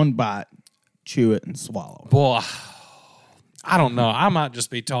take one bite, chew it, and swallow. Boy, I don't know. I might just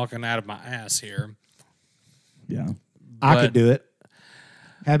be talking out of my ass here. Yeah, I could do it.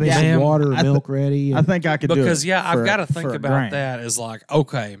 Have some water or milk ready. I think I could do it. Because I've got to think about that as like,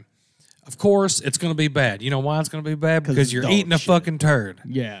 okay, of course it's going to be bad. You know why it's going to be bad? Because you're eating a fucking turd.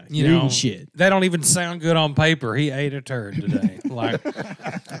 Yeah, you know, eating shit. They don't even sound good on paper. He ate a turd today. Like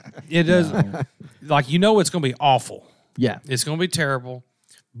it does. Like it's going to be awful. Yeah, it's going to be terrible.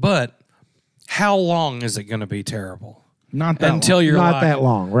 But how long is it going to be terrible? Not that until long. You're not like, that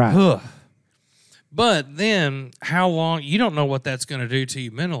long, right? Ugh. But then, how long? You don't know what that's going to do to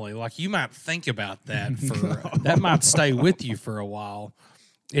you mentally. Like you might think about that that might stay with you for a while.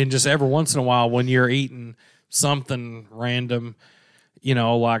 And just every once in a while, when you're eating something random,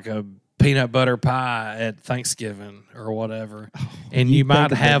 like a peanut butter pie at Thanksgiving or whatever, and you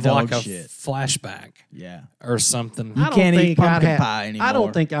might have like a flashback, or something. You can't eat pumpkin pie anymore. I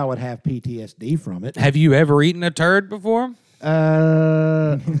don't think I would have PTSD from it. Have you ever eaten a turd before?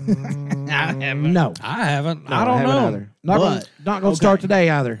 No, I haven't. No, I don't know. Either. Not going to start today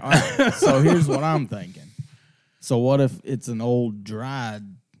either. All right, so here's what I'm thinking. So what if it's an old dried,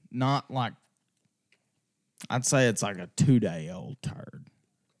 not like, I'd say it's like a 2-day-old turd.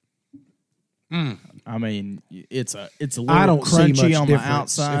 I mean, it's a little I don't crunchy see much on the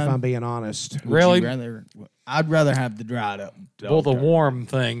difference, outside. if I'm being honest. Really? I'd rather have the dried up. Well, the warm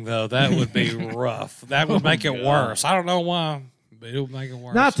thing though, that would be rough. That would make it worse. I don't know why, but it would make it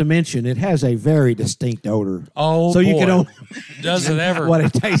worse. Not to mention, it has a very distinct odor. Oh, so boy. You can only does it ever what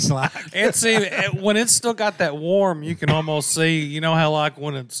it tastes like. And see, when it's still got that warm, you can almost see. You know how like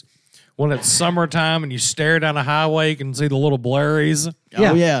when it's summertime and you stare down a highway, you can see the little blurries.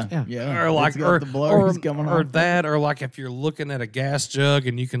 Yeah. Or like, the blurries coming or off. that, or like if you're looking at a gas jug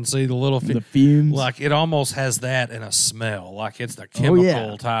and you can see the little the fumes. Like it almost has that in a smell. Like it's the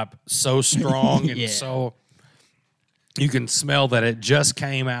chemical type, so strong and so you can smell that it just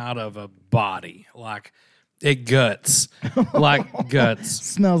came out of a body. Like it guts, like guts.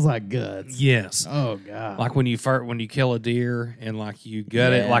 Smells like guts. Yes. Oh God. Like when you kill a deer and like you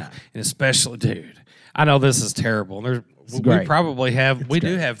gut it, like and especially, dude. I know this is terrible. We probably have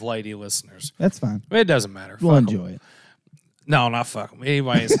do have lady listeners. That's fine. It doesn't matter. We'll enjoy it. No, not fuck them.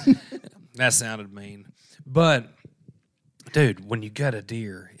 Anyways, that sounded mean. But dude, when you gut a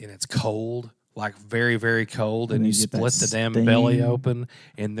deer and it's cold, like very, very cold, and you split the damn belly open,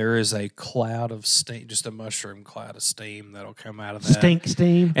 and there is a cloud of steam, just a mushroom cloud of steam that'll come out of that. Stink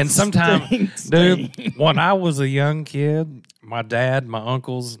steam. And sometimes, dude, when I was a young kid, my dad, my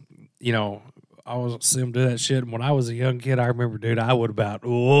uncles, I was see them do that shit. And when I was a young kid, I remember, dude, I would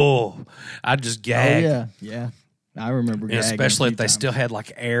I'd just gag. Oh, yeah. I remember gagging. Especially if they still had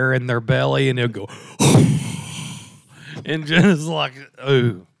like air in their belly, and they'd go, and just like,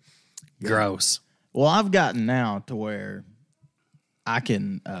 ooh. Gross. Well, I've gotten now to where I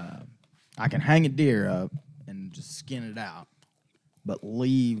can hang a deer up and just skin it out, but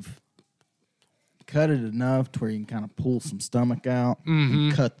cut it enough to where you can kind of pull some stomach out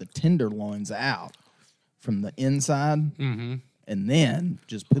and cut the tenderloins out from the inside, and then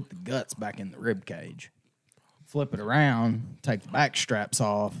just put the guts back in the rib cage. Flip it around, take the back straps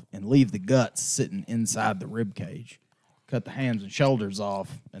off, and leave the guts sitting inside the rib cage. Cut the hands and shoulders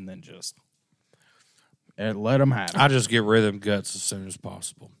off, and then just let them have it. I just get rid of them guts as soon as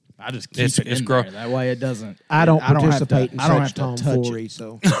possible. I just keep it in there. That way it doesn't. I don't participate in I don't such have to touch tomfoolery, it.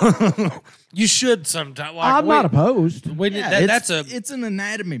 so You should sometime. Like, I'm not opposed. It's an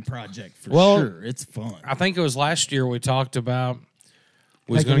anatomy project for sure. It's fun. I think it was last year we talked about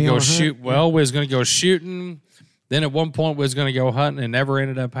we was Taking going to me go on a shoot. hunt? Well, we was going to go shooting. Then at one point we was going to go hunting, and never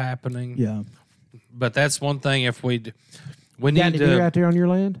ended up happening. Yeah. But that's one thing. If we Got need any deer to, out there on your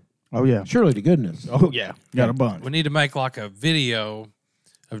land? Oh yeah. Surely to goodness. Oh yeah. Got a bunch. we need to make like a video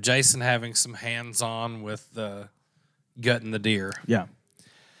of Jason having some hands on with gutting the deer. Yeah.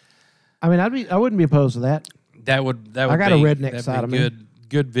 I mean, I wouldn't be opposed to that. That would I got a be, redneck that'd side be of me.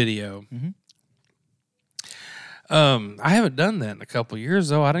 good video. Mm-hmm. I haven't done that in a couple of years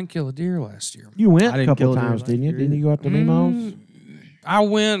though. I didn't kill a deer last year. You went I a didn't couple kill a deer times, last didn't you? year Didn't you go up to Nemo's? I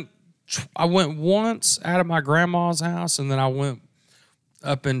went once out of my grandma's house, and then I went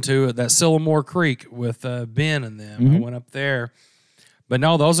up into that Sillamore Creek with Ben and them. Mm-hmm. I went up there. But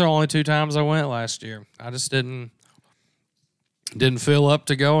no, those are only 2 times I went last year. I just didn't feel up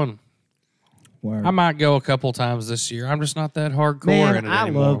to going. Word. I might go a couple times this year. I'm just not that hardcore Man, in it I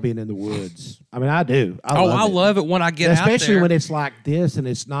anymore. love being in the woods. I mean, I do. I love it when I get out there. especially when it's like this and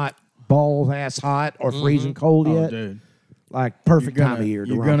it's not balls ass hot or freezing cold Oh, yet. dude. Like perfect time of year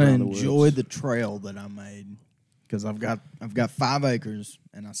to You're run gonna around the enjoy woods. the trail that I made because I've got 5 acres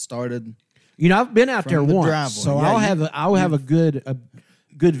and I started. You know, I've been out there from the once, driveway. so Yeah, I'll have a good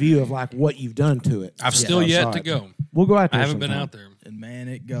view of like what you've done to it. I've still yet to go. We'll go out there. I haven't been sometime. out there. And man,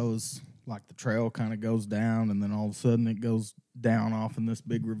 it goes like the trail kind of goes down, and then all of a sudden it goes down off in this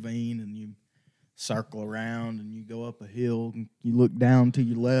big ravine, and you circle around and you go up a hill, and you look down to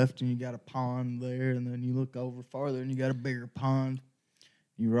your left, and you got a pond there, and then you look over farther, and you got a bigger pond.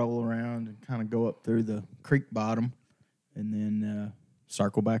 You roll around and kind of go up through the creek bottom, and then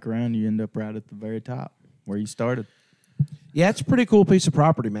circle back around. You end up right at the very top where you started. Yeah, it's a pretty cool piece of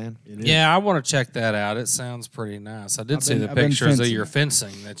property, man. Yeah, I want to check that out. It sounds pretty nice. I did see the I've been pictures of fencing your it.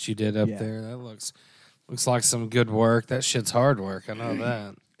 fencing that you did up Yeah. there. That looks like some good work. That shit's hard work. I know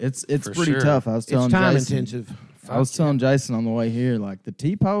that. It's For pretty sure. tough. I was telling It's time Jason, intensive. I was telling Jason on the way here, like the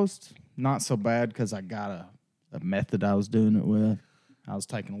T-post, not so bad because I got a method I was doing it with. I was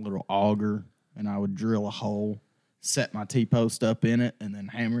taking a little auger and I would drill a hole, set my T-post up in it, and then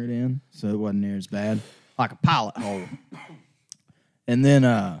hammer it in, so it wasn't near as bad, like a pilot hole. And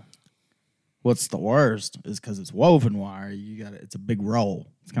then what's the worst is because it's woven wire. It's a big roll.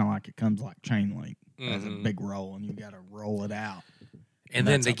 It's kind of like it comes like chain link. It has a big roll, and you got to roll it out. And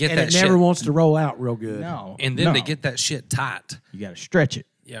then to get And that it shit, never wants to roll out real good. No, and then to no. get that shit tight. you got to stretch it.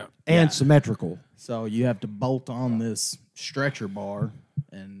 Yeah. And symmetrical. So you have to bolt on this stretcher bar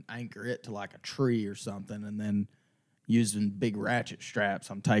and anchor it to like a tree or something, and then using big ratchet straps,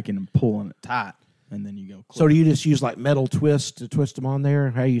 I'm taking and pulling it tight, and then you go. So do you just use like metal twists to twist them on there?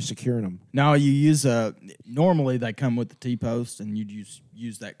 How are you securing them? No, you use normally they come with the T-post, and you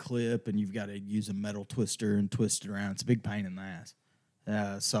use that clip, and you've got to use a metal twister and twist it around. It's a big pain in the ass.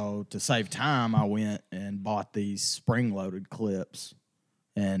 So to save time, I went and bought these spring-loaded clips,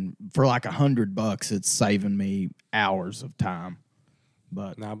 and for like $100, it's saving me hours of time.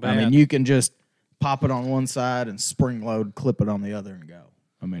 But Not I mean, bad. you can just pop it on one side and spring load, clip it on the other, and go.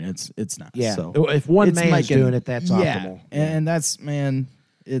 I mean, it's nice. Yeah. So If one it's man's doing it, that's optimal. and that's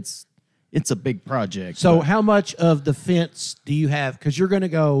it's a big project. So but how much of the fence do you have? Because you're going to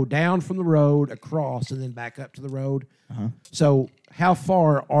go down from the road, across, and then back up to the road. So how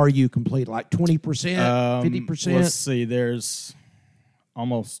far are you complete? Like 20%, 50%? let's see. There's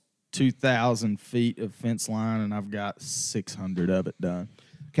almost 2,000 feet of fence line, and I've got 600 of it done.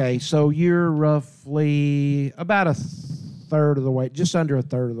 Okay, so you're roughly about a third of the way, just under a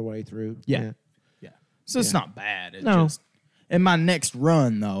third of the way through. Yeah. So it's not bad. It No. just, and my next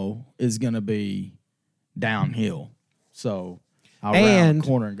run though is going to be downhill. So I'll round And the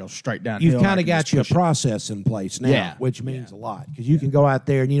corner and go straight downhill. You've and I kind of can got just your push it. process in place now, Yeah. which means a lot because you can go out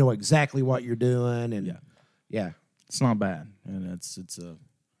there and you know exactly what you're doing. And yeah. It's not bad, and it's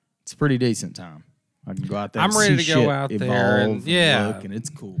a pretty decent time. I can go out there. I'm and ready see to go shit out there evolve and look, and it's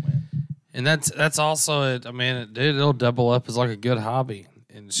cool, man. And that's also it. I mean, it'll double up as like a good hobby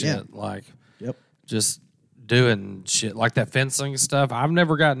and shit. Yeah. Like Yep. just doing shit like that fencing stuff. I've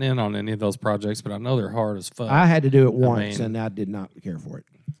never gotten in on any of those projects, but I know they're hard as fuck. I had to do it once, mean- and I did not care for it.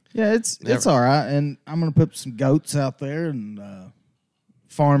 Yeah, it's all right, and I'm gonna put some goats out there and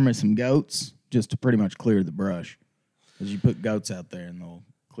farm me some goats just to pretty much clear the brush. Because you put goats out there and they'll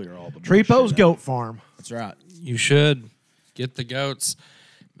clear all the brush. Trepo's shit out. Goat Farm. That's right. You should get the goats.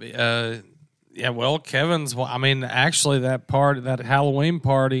 Yeah, well, Kevin's. Well, I mean, actually, that Halloween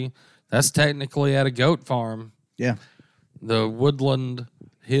party, that's technically at a goat farm. Yeah. The Woodland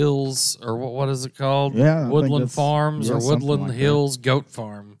Hills, or what is it called? Yeah, I think Woodland that's- Farms yeah, or something Woodland like that. Hills Goat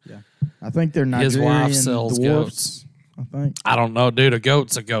Farm. Yeah. I think they're His Nigerian wife sells dwarfs. I think. I don't know, dude. A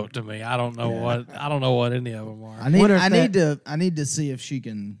goat's a goat to me. I don't know what any of them are. I need to see if she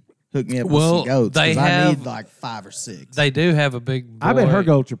can hook me up with some goats. they 'Cause I have- need like 5 or 6. They do have a big boy. I bet her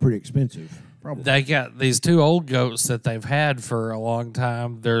goats are pretty expensive. Probably. They got these 2 old goats that they've had for a long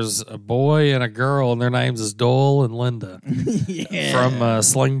time. There's a boy and a girl, and their names is Doyle and Linda from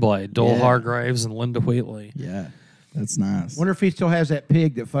Sling Blade. Doyle Hargraves and Linda Wheatley. Yeah, that's nice. Wonder if he still has that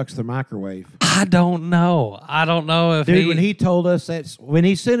pig that fucks the microwave. I don't know. I don't know if Dude, when he told us when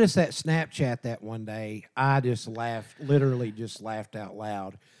he sent us that Snapchat that one day, I just literally laughed out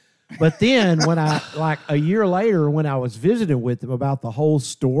loud. But then when like a year later, when I was visiting with him about the whole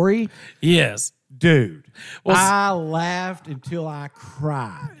story, Yes. dude, Well, I laughed until I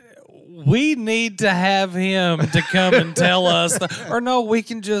cried. we need to have him to come and tell us. Or no, we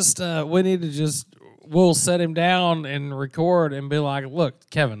can just, we'll set him down and record and be like, look,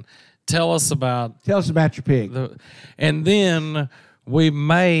 Kevin, tell us about your pig. and then we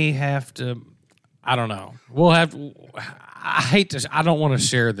may have to, I don't know. We'll have, I don't want to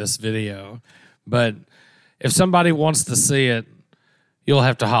share this video, but if somebody wants to see it, you'll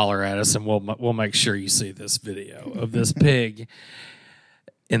have to holler at us and we'll make sure you see this video of this pig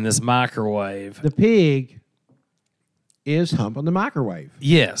in this microwave. The pig is humping the microwave.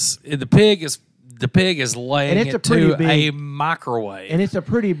 Yes, the pig is laying And it's it a pretty to big- a microwave. And it's a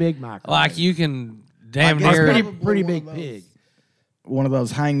pretty big microwave. Like you can damn guess near. pretty, probably pretty one big of those. pig. One of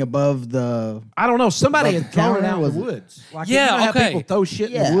those hang above the. I don't know. Somebody Above had the thrown it counter, out in was the it? woods. Like Yeah, you know how okay. people throw shit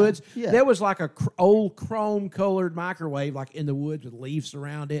in Yeah, the woods. yeah. There was like a old chrome-colored microwave, like in the woods with leaves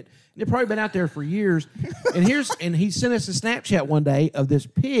around it. And it probably been out there for years. and he sent us a Snapchat one day of this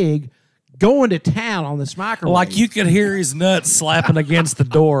pig going to town on this microwave. Like you could hear his nuts slapping against the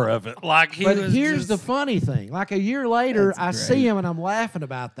door of it. Like he But was here's just, the funny thing. Like a year later, I see him and I'm laughing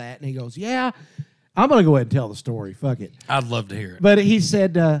about that, and he goes, "Yeah, I'm gonna go ahead and tell the story. Fuck it." I'd love to hear it. But he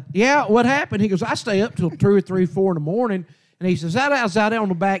said, "Yeah, what happened?" He goes, "I stay up till 2 or 3, 4 in the morning." And he says, I was out there on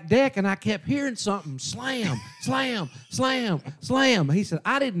the back deck, and I kept hearing something slam, slam, slam, slam. He said,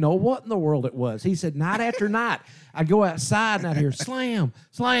 I didn't know what in the world it was. He said, night after night, I'd go outside, and I'd hear slam,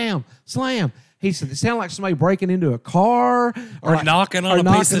 slam, slam. He said, it sounded like somebody breaking into a car. Or knocking on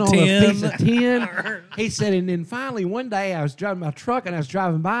a piece of tin. He said, and then finally one day I was driving my truck, and I was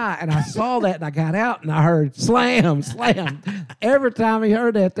driving by, and I saw that, and I got out, and I heard slam, slam. Every time he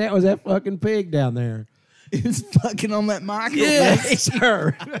heard that, that was that fucking pig down there. He was fucking on that microwave. Yes,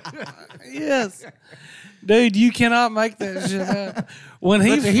 sir. Yes. Dude, you cannot make that shit up. When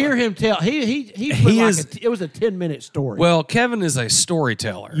he But to hear him tell, he it was a 10-minute story. Well, Kevin is a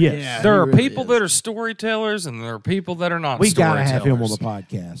storyteller. Yes. Yeah, there he are really people is. that are storytellers, and there are people that are not. we gotta have him on the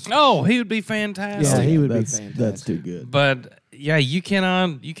storytellers. podcast. Oh, he would be fantastic. Yeah, he would be That's fantastic. too good. But yeah, you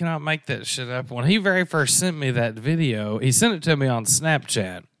cannot make that shit up. When he very first sent me that video, he sent it to me on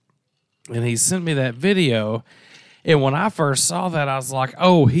Snapchat, and he sent me that video. And when I first saw that, I was like,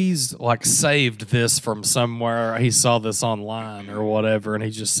 "Oh, he's like saved this from somewhere. He saw this online or whatever, and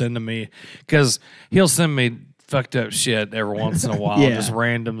he's just sending me because he'll send me fucked up shit every once in a while, Yeah. just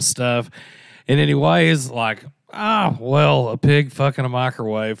random stuff." And anyway, he's like, well, a pig fucking a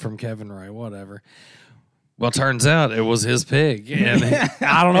microwave from Kevin Ray, whatever." Well, turns out it was his pig, and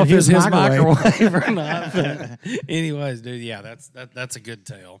I don't know if it's his microwave or not. But anyways, dude, yeah, that's a good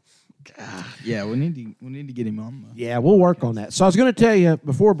tale. Yeah, we need to get him on though. Yeah, we'll work on that. So I was going to tell you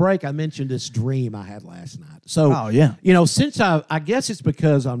before break, I mentioned this dream I had last night. So, Oh, yeah. since I guess it's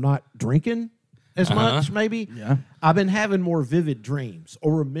because I'm not drinking as much, maybe. Yeah. I've been having more vivid dreams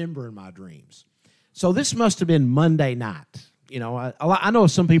or remembering my dreams. So this must have been Monday night. I know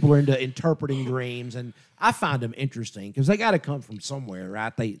some people are into interpreting dreams, and I find them interesting because they got to come from somewhere,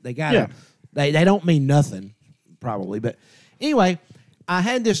 right? They got to, they don't mean nothing, probably. But anyway, I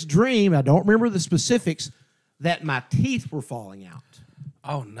had this dream, I don't remember the specifics, that my teeth were falling out.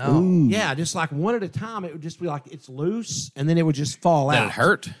 Oh no! Ooh. Yeah, just like one at a time. It would just be like it's loose, and then it would just fall Did out. it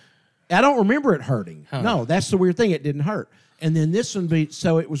hurt? I don't remember it hurting. No, that's the weird thing. It didn't hurt. And then this one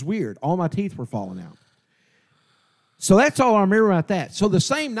so it was weird. All my teeth were falling out. So that's all I remember about that. So the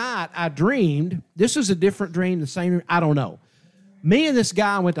same night I dreamed, this is a different dream, the same, I don't know. Me and this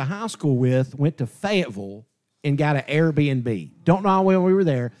guy I went to high school with went to Fayetteville and got an Airbnb. Don't know how well we were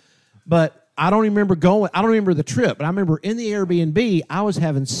there, but I don't remember going. I don't remember the trip, but I remember in the Airbnb, I was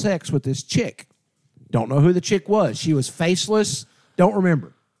having sex with this chick. Don't know who the chick was. She was faceless. Don't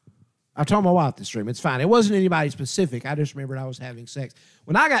remember. I told my wife this dream. It's fine. It wasn't anybody specific. I just remembered I was having sex.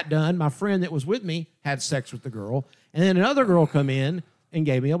 When I got done, my friend that was with me had sex with the girl, and then another girl come in and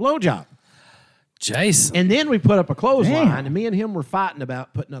gave me a blowjob. Jason. And then we put up a clothesline, and me and him were fighting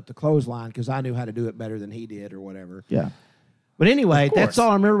about putting up the clothesline because I knew how to do it better than he did or whatever. Yeah. But anyway, that's all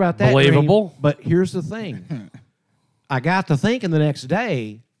I remember about that Believable. dream. But here's the thing. I got to thinking the next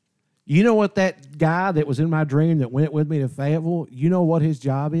day, you know what that guy that was in my dream that went with me to Fayetteville, you know what his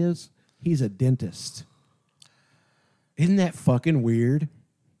job is? He's a dentist. Isn't that fucking weird?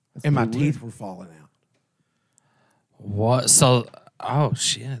 And my teeth were falling out. What? So, oh,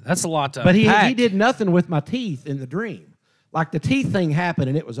 shit. That's a lot to But he unpack. did nothing with my teeth in the dream. Like the teeth thing happened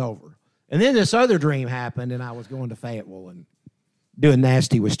and it was over. And then this other dream happened and I was going to Fayetteville and doing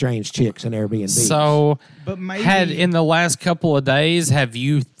nasty with strange chicks and Airbnb. So, But maybe- had in the last couple of days, have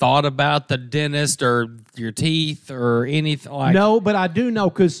you thought about the dentist or your teeth or anything like? No, but I do know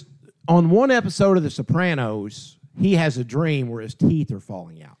because on one episode of The Sopranos, he has a dream where his teeth are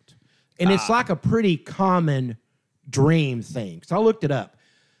falling out. And it's like a pretty common dream thing. So I looked it up.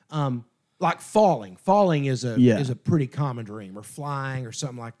 Like falling. Falling is a pretty common dream, or flying or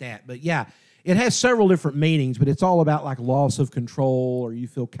something like that. But yeah, it has several different meanings, but it's all about like loss of control, or you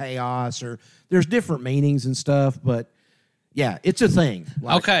feel chaos, or there's different meanings and stuff. But yeah, it's a thing.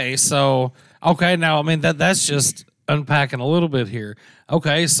 Like, Okay, now I mean that's just unpacking a little bit here.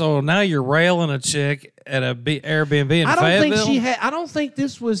 Okay, so now you're railing a chick at a Airbnb in Fayetteville. I don't think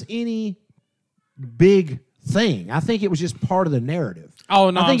this was any big thing. I think it was just part of the narrative. Oh,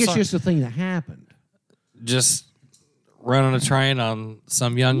 no, I think I'm it's sorry. just a thing that happened. Just running a train on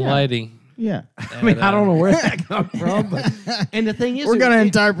some young lady. Yeah. I mean, I don't know where that comes from, but and the thing is, We're going to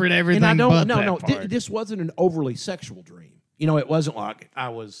interpret everything. And I don't. but No, that no. part. This wasn't an overly sexual dream. You know, it wasn't like I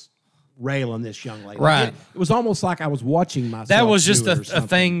was railing this young lady. Right. It was almost like I was watching myself. That was just do it or a something.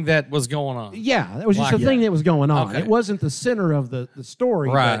 thing that was going on. Yeah, that was just Like- a thing that was going on. Okay. It wasn't the center of the story.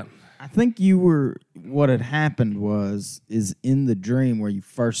 Right. but- I think what had happened is in the dream where you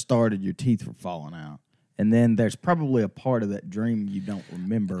first started, your teeth were falling out. And then there's probably a part of that dream you don't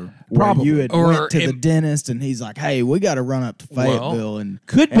remember where Probably. you had Or went to the it- dentist and he's like, "Hey, we got to run up to Fayetteville and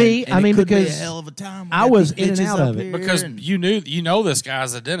Could be. and I it mean, could be because a hell of a time. We I got was these in and bitches out up of it. here Because and- you know this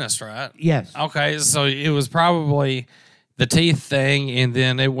guy's a dentist, right? Yes. Okay, so it was probably the teeth thing, and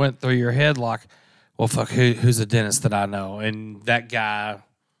then it went through your head like, well, fuck, who's a dentist that I know? And that guy,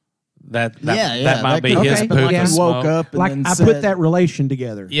 that might be could- his okay, poop but and yeah. smoke. woke up and Like then I said, put that relation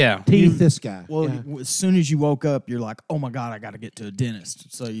together. Yeah. Teeth. This guy. Well, Yeah. as soon as you woke up, you're like, "Oh my god, I got to get to a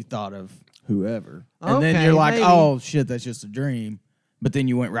dentist." So you thought of whoever, and then Okay, you're like, maybe. "Oh shit, that's just a dream." But then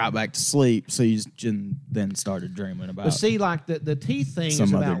you went right back to sleep, so you then started dreaming about. But see, like the teeth thing Some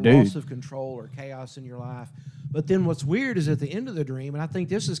is other about dude. loss of control or chaos in your life. But then what's weird is at the end of the dream, and I think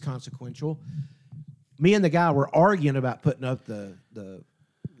this is consequential. Me and the guy were arguing about putting up the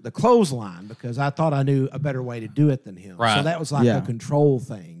clothesline because I thought I knew a better way to do it than him. Right. So that was like Yeah. a control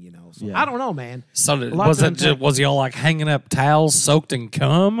thing, you know. So Yeah. I don't know, man. So A lot was to it unpack. was y'all like hanging up towels soaked in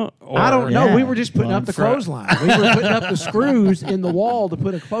cum? Or I don't know. Yeah. We were just putting Well, up the front. clothesline. We were putting up the screws in the wall to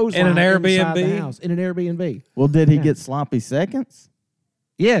put a clothesline In an inside the Airbnb? house. In an Airbnb. Well, did he get sloppy seconds?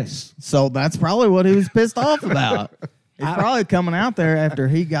 Yes. So that's probably what he was pissed off about. He's probably coming out there after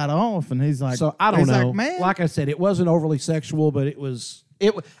he got off, and he's like, So I don't he's know. Like, man, Like I said, it wasn't overly sexual, but it was.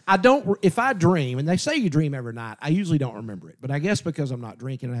 I don't. If I dream, and they say you dream every night, I usually don't remember it. But I guess because I'm not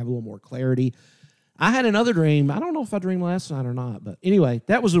drinking, I have a little more clarity. I had another dream. I don't know if I dreamed last night or not, but anyway,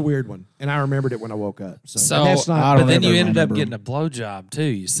 that was a weird one, and I remembered it when I woke up. So but that's not. but then you ever ended up remember getting a blowjob too.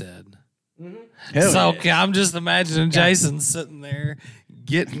 You said. Hell So yeah. okay, I'm just imagining Jason sitting there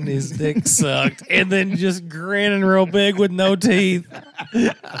getting his dick sucked and then just grinning real big with no teeth.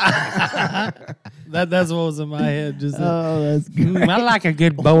 That's what was in my head. Just that's good. I like a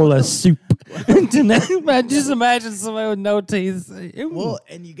good bowl of soup. Just imagine somebody with no teeth. Well,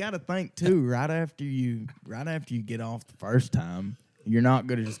 and you got to think too. Right after you get off the first time, you're not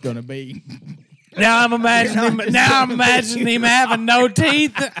just gonna be. Now I'm imagining him having no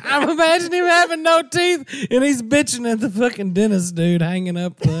teeth. I'm imagining him having no teeth, and he's bitching at the fucking dentist dude hanging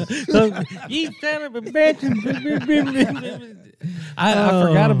up the you son of a bitch. I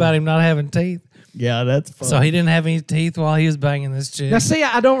forgot about him not having teeth. Yeah, that's fun. So he didn't have any teeth while he was banging this chick. Now, see,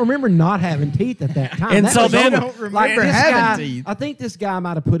 I don't remember not having teeth at that time. And That so was then- over- I don't remember this having guy, teeth. I think this guy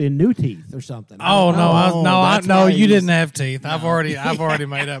might have put in new teeth or something. Oh no! that's why You he was- didn't have teeth. I've already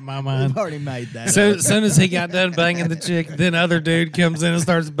made up my mind. We've already made that. So as soon as he got done banging the chick, then other dude comes in and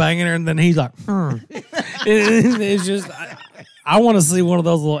starts banging her, and then he's like, it's just. I want to see one of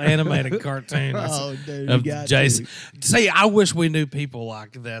those little animated cartoons Oh, dude, you of got Jason. See, I wish we knew people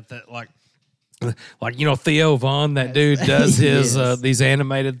like that. That like Theo Vaughn. That dude does his Yes. these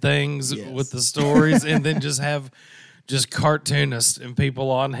animated things Yes. with the stories, and then just just cartoonists and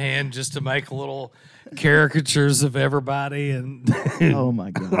people on hand just to make little caricatures of everybody. And Oh my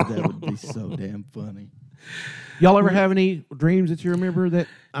God, that would be so damn funny. Y'all ever have any dreams that you remember that?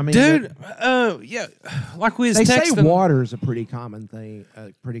 I mean, dude, yeah, like we was they texting. say water is a pretty common thing,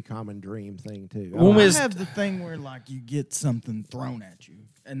 a pretty common dream thing too. When we I was- have the thing where like you get something thrown at you,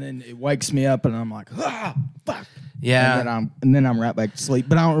 and then it wakes me up, and I'm like, ah, fuck. Yeah. And then I'm right back to sleep.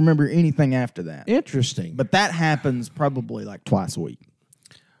 But I don't remember anything after that. Interesting. But that happens probably like twice a week.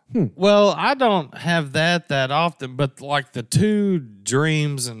 Well, I don't have that often, but like the two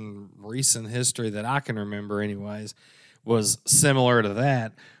dreams in recent history that I can remember, anyways, was similar to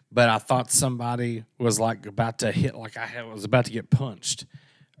that. But I thought somebody was like about to hit, like was about to get punched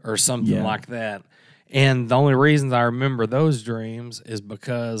or something like that. And the only reasons I remember those dreams is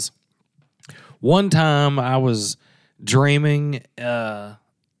because one time I was dreaming that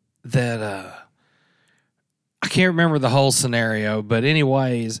I can't remember the whole scenario, but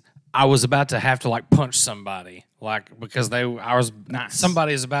anyways, I was about to have to like punch somebody, like because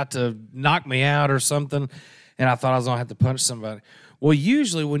somebody is about to knock me out or something, and I thought I was gonna have to punch somebody. Well,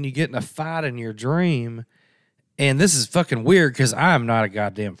 usually when you get in a fight in your dream, and this is fucking weird because I'm not a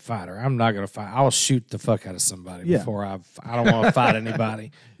goddamn fighter. I'm not gonna fight. I'll shoot the fuck out of somebody before I don't want to fight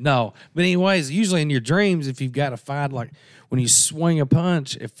anybody. No, but anyways, usually in your dreams, if you've got a fight, like when you swing a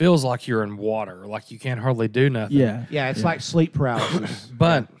punch, it feels like you're in water, like you can't hardly do nothing. Yeah. yeah, it's like sleep paralysis.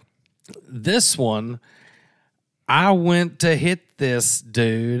 But this one, I went to hit this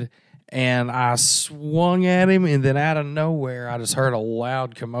dude, and I swung at him, and then out of nowhere, I just heard a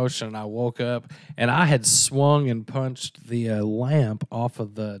loud commotion, and I woke up, and I had swung and punched the lamp off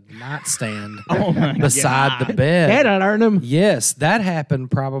of the nightstand beside the bed. That unearned him. Yes, that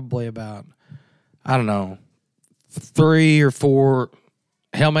happened probably about, I don't know, 3 or 4,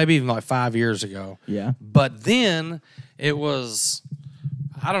 hell, maybe even like 5 years ago. Yeah. But then it was,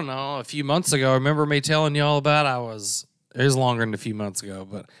 I don't know, a few months ago. Remember me telling y'all about it was longer than a few months ago,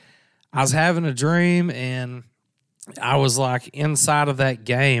 but I was having a dream and I was like inside of that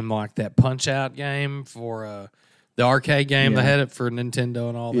game, like that Punch-Out game for the arcade game. They had it for Nintendo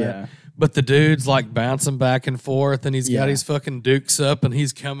and all that. Yeah. But the dude's like bouncing back and forth, and he's got his fucking dukes up, and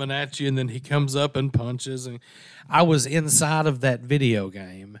he's coming at you, and then he comes up and punches. And I was inside of that video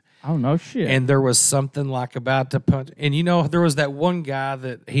game. Oh, no shit. And there was something like about to punch. And you know, there was that one guy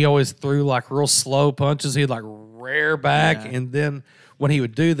that he always threw like real slow punches. He'd like rear back. And then when he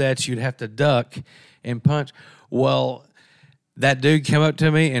would do that, you'd have to duck and punch. Well, that dude came up to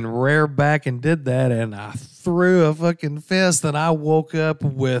me and rear back and did that. And I threw a fucking fist. And I woke up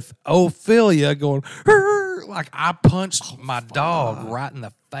with Ophelia going, "Hurr!" Like I punched my dog right in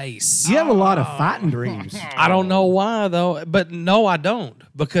the face. You have a lot of fighting dreams. I don't know why though, but no, I don't,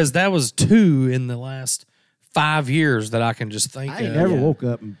 because that was 2 in the last 5 years that I can just think I of. ain't never woke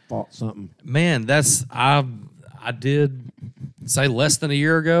up and fought something. Man, I did say less than a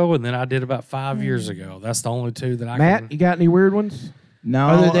year ago, and then I did about 5 years ago. That's the only 2 that I Matt, can. you got any weird ones? no,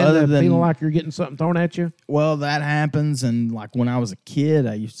 Other than feeling like you're getting something thrown at you? well, that happens. And like when I was a kid,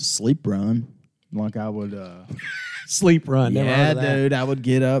 I used to sleep run. Like I would, Sleep run. Never yeah, heard of that. dude, I would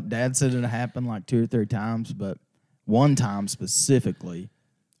get up. Dad said it happened like 2 or 3 times, but one time specifically,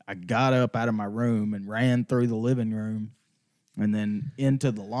 I got up out of my room and ran through the living room and then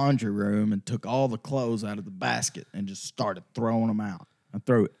into the laundry room and took all the clothes out of the basket and just started throwing them out. I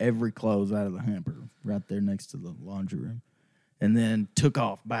threw every clothes out of the hamper right there next to the laundry room, and then took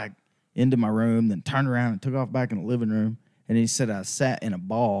off back into my room, then turned around and took off back in the living room. And he said I sat in a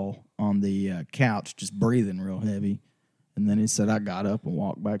ball on the couch just breathing real heavy. And then he said I got up and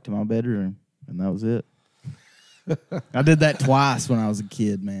walked back to my bedroom, and that was it. I did that twice when I was a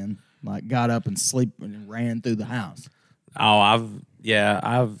kid, man. Like got up and sleep and ran through the house. Oh,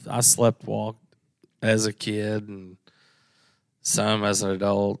 I slept walked as a kid and some as an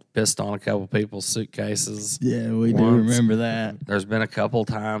adult. Pissed on a couple people's suitcases. Yeah, we do Once. remember that. There's been a couple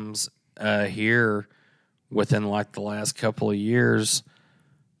times here within like the last couple of years,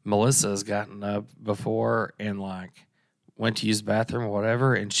 Melissa has gotten up before and like went to use the bathroom or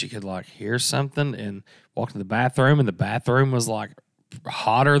whatever, and she could like hear something and walk to the bathroom, and the bathroom was like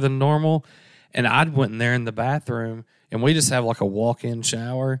hotter than normal. And I'd went in there in the bathroom, and we just have like a walk-in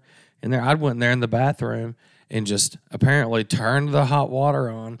shower in there. I'd went in there in the bathroom and just apparently turned the hot water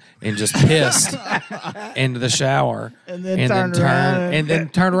on and just pissed into the shower, And then turned around. and then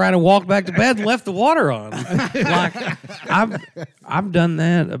turned around and walked back to bed and left the water on. Like I've done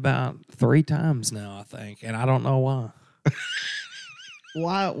that about 3 times now, I think, and I don't know why.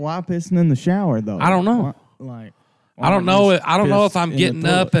 Why pissing in the shower though? I don't know. Why I don't not know. just I don't know piss if I'm in the getting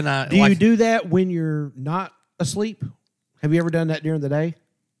up toilet? and I Do you do that when you're not asleep? Have you ever done that during the day?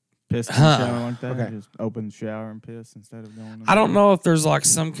 Piss in the shower like that? Okay. Just open the shower and piss instead of going in. I don't know if there's like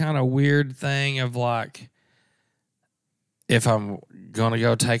some kind of weird thing of like if I'm gonna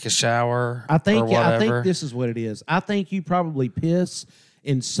go take a shower. I think or whatever. I think this is what it is. I think you probably piss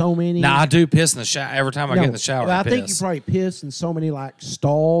in so many. Now I do piss in the shower every time I get in the shower. Well, I piss. think you probably piss in so many like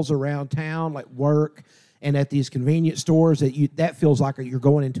stalls around town, like work and at these convenience stores that feels like you're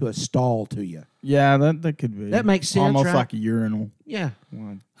going into a stall to you. Yeah, that could be. That makes sense, Almost right? like a urinal. Yeah.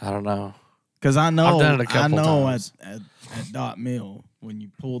 I don't know. Because I know, I've done it a couple times. at Dot Mill when you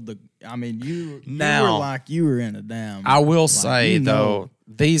pulled the. I mean, you Now- were like you were in a damn. I will like, say you know. though,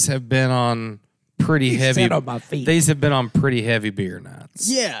 these have been on pretty heavy. sat on my feet. These have been on pretty heavy beer nights.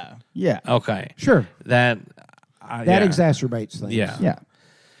 Yeah, yeah, Okay. Sure. That That exacerbates things. Yeah. yeah.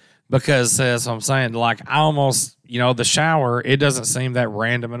 Because as I'm saying, like I almost, the shower, it doesn't seem that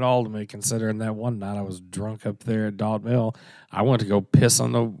random at all to me. Considering that one night I was drunk up there at Dot Mill, I went to go piss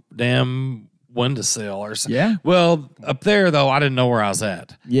on the damn windowsill or something. Yeah. Well, up there though, I didn't know where I was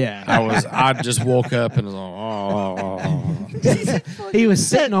at. Yeah. I just woke up and was like, oh. He was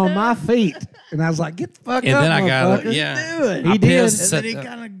sitting on my feet, and I was like, "Get the fuck And up, then I got motherfucker." yeah. Do it. He I did. pissed, And then he sat-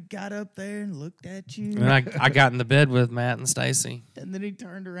 kind of got up there and looked at you. and I got in the bed with Matt and Stacy. And then he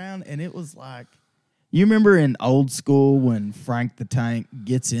turned around and it was like, you remember in old school when Frank the Tank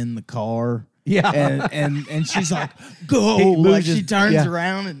gets in the car? Yeah. And she's like, go. He moves Like she his- turns yeah.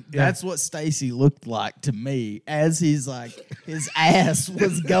 around and that's what Stacy looked like to me as he's like, his ass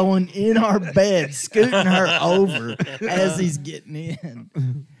was going in our bed, scooting her over as he's getting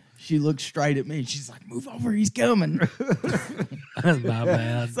in. She looked straight at me and she's like, move over, he's coming. That's my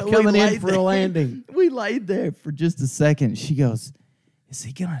bad. So we Coming in laid for a there. landing. We laid there for just a second. She goes, is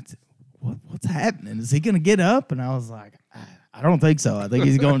he going to, what's happening? Is he going to get up? And I was like, I don't think so. I think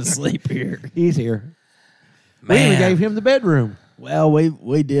he's going to sleep here. He's here. We Man. even gave him the bedroom. Well,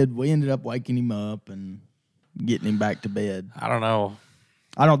 we did. We ended up waking him up and getting him back to bed. I don't know.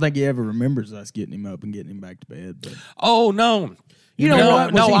 I don't think he ever remembers us getting him up and getting him back to bed. But know Oh no!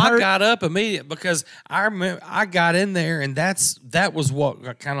 what? Was No, he I hurt? got up immediately because I remember I got in there, and that was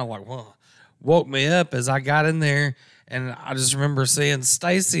what kind of like woke me up as I got in there, and I just remember seeing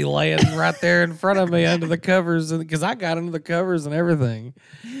Stacy laying right there in front of me under the covers, because I got under the covers and everything,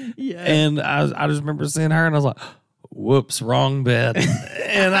 yeah, and I just remember seeing her, and I was like, "Whoops, wrong bed,"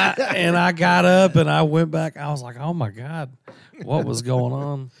 and I got up and I went back. I was like, "Oh my God, what was going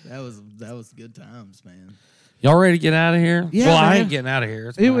on?" that was good times, man. Y'all ready to get out of here? Yeah, well, I man. ain't getting out of here.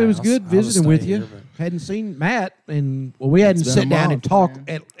 It's It my was house. good I'll just visiting stay with you. here, but- Hadn't seen Matt, and we hadn't been sat a down and month, talked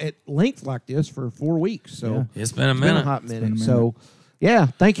man. at length like this for 4 weeks. So It's been a it's been minute. a hot minute. been a minute. So, yeah,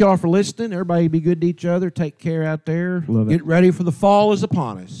 thank you all for listening. Everybody be good to each other. Take care out there. Love it. Get ready for the fall is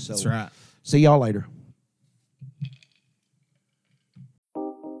upon us. So That's right. See y'all later.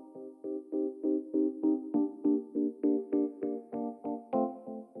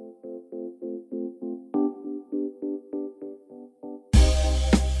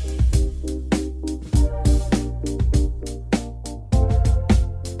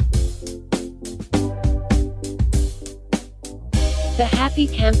 The Happy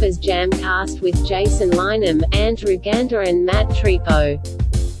Campers JamCast with Jason Lynham, Andrew Gander and Matt Tripo.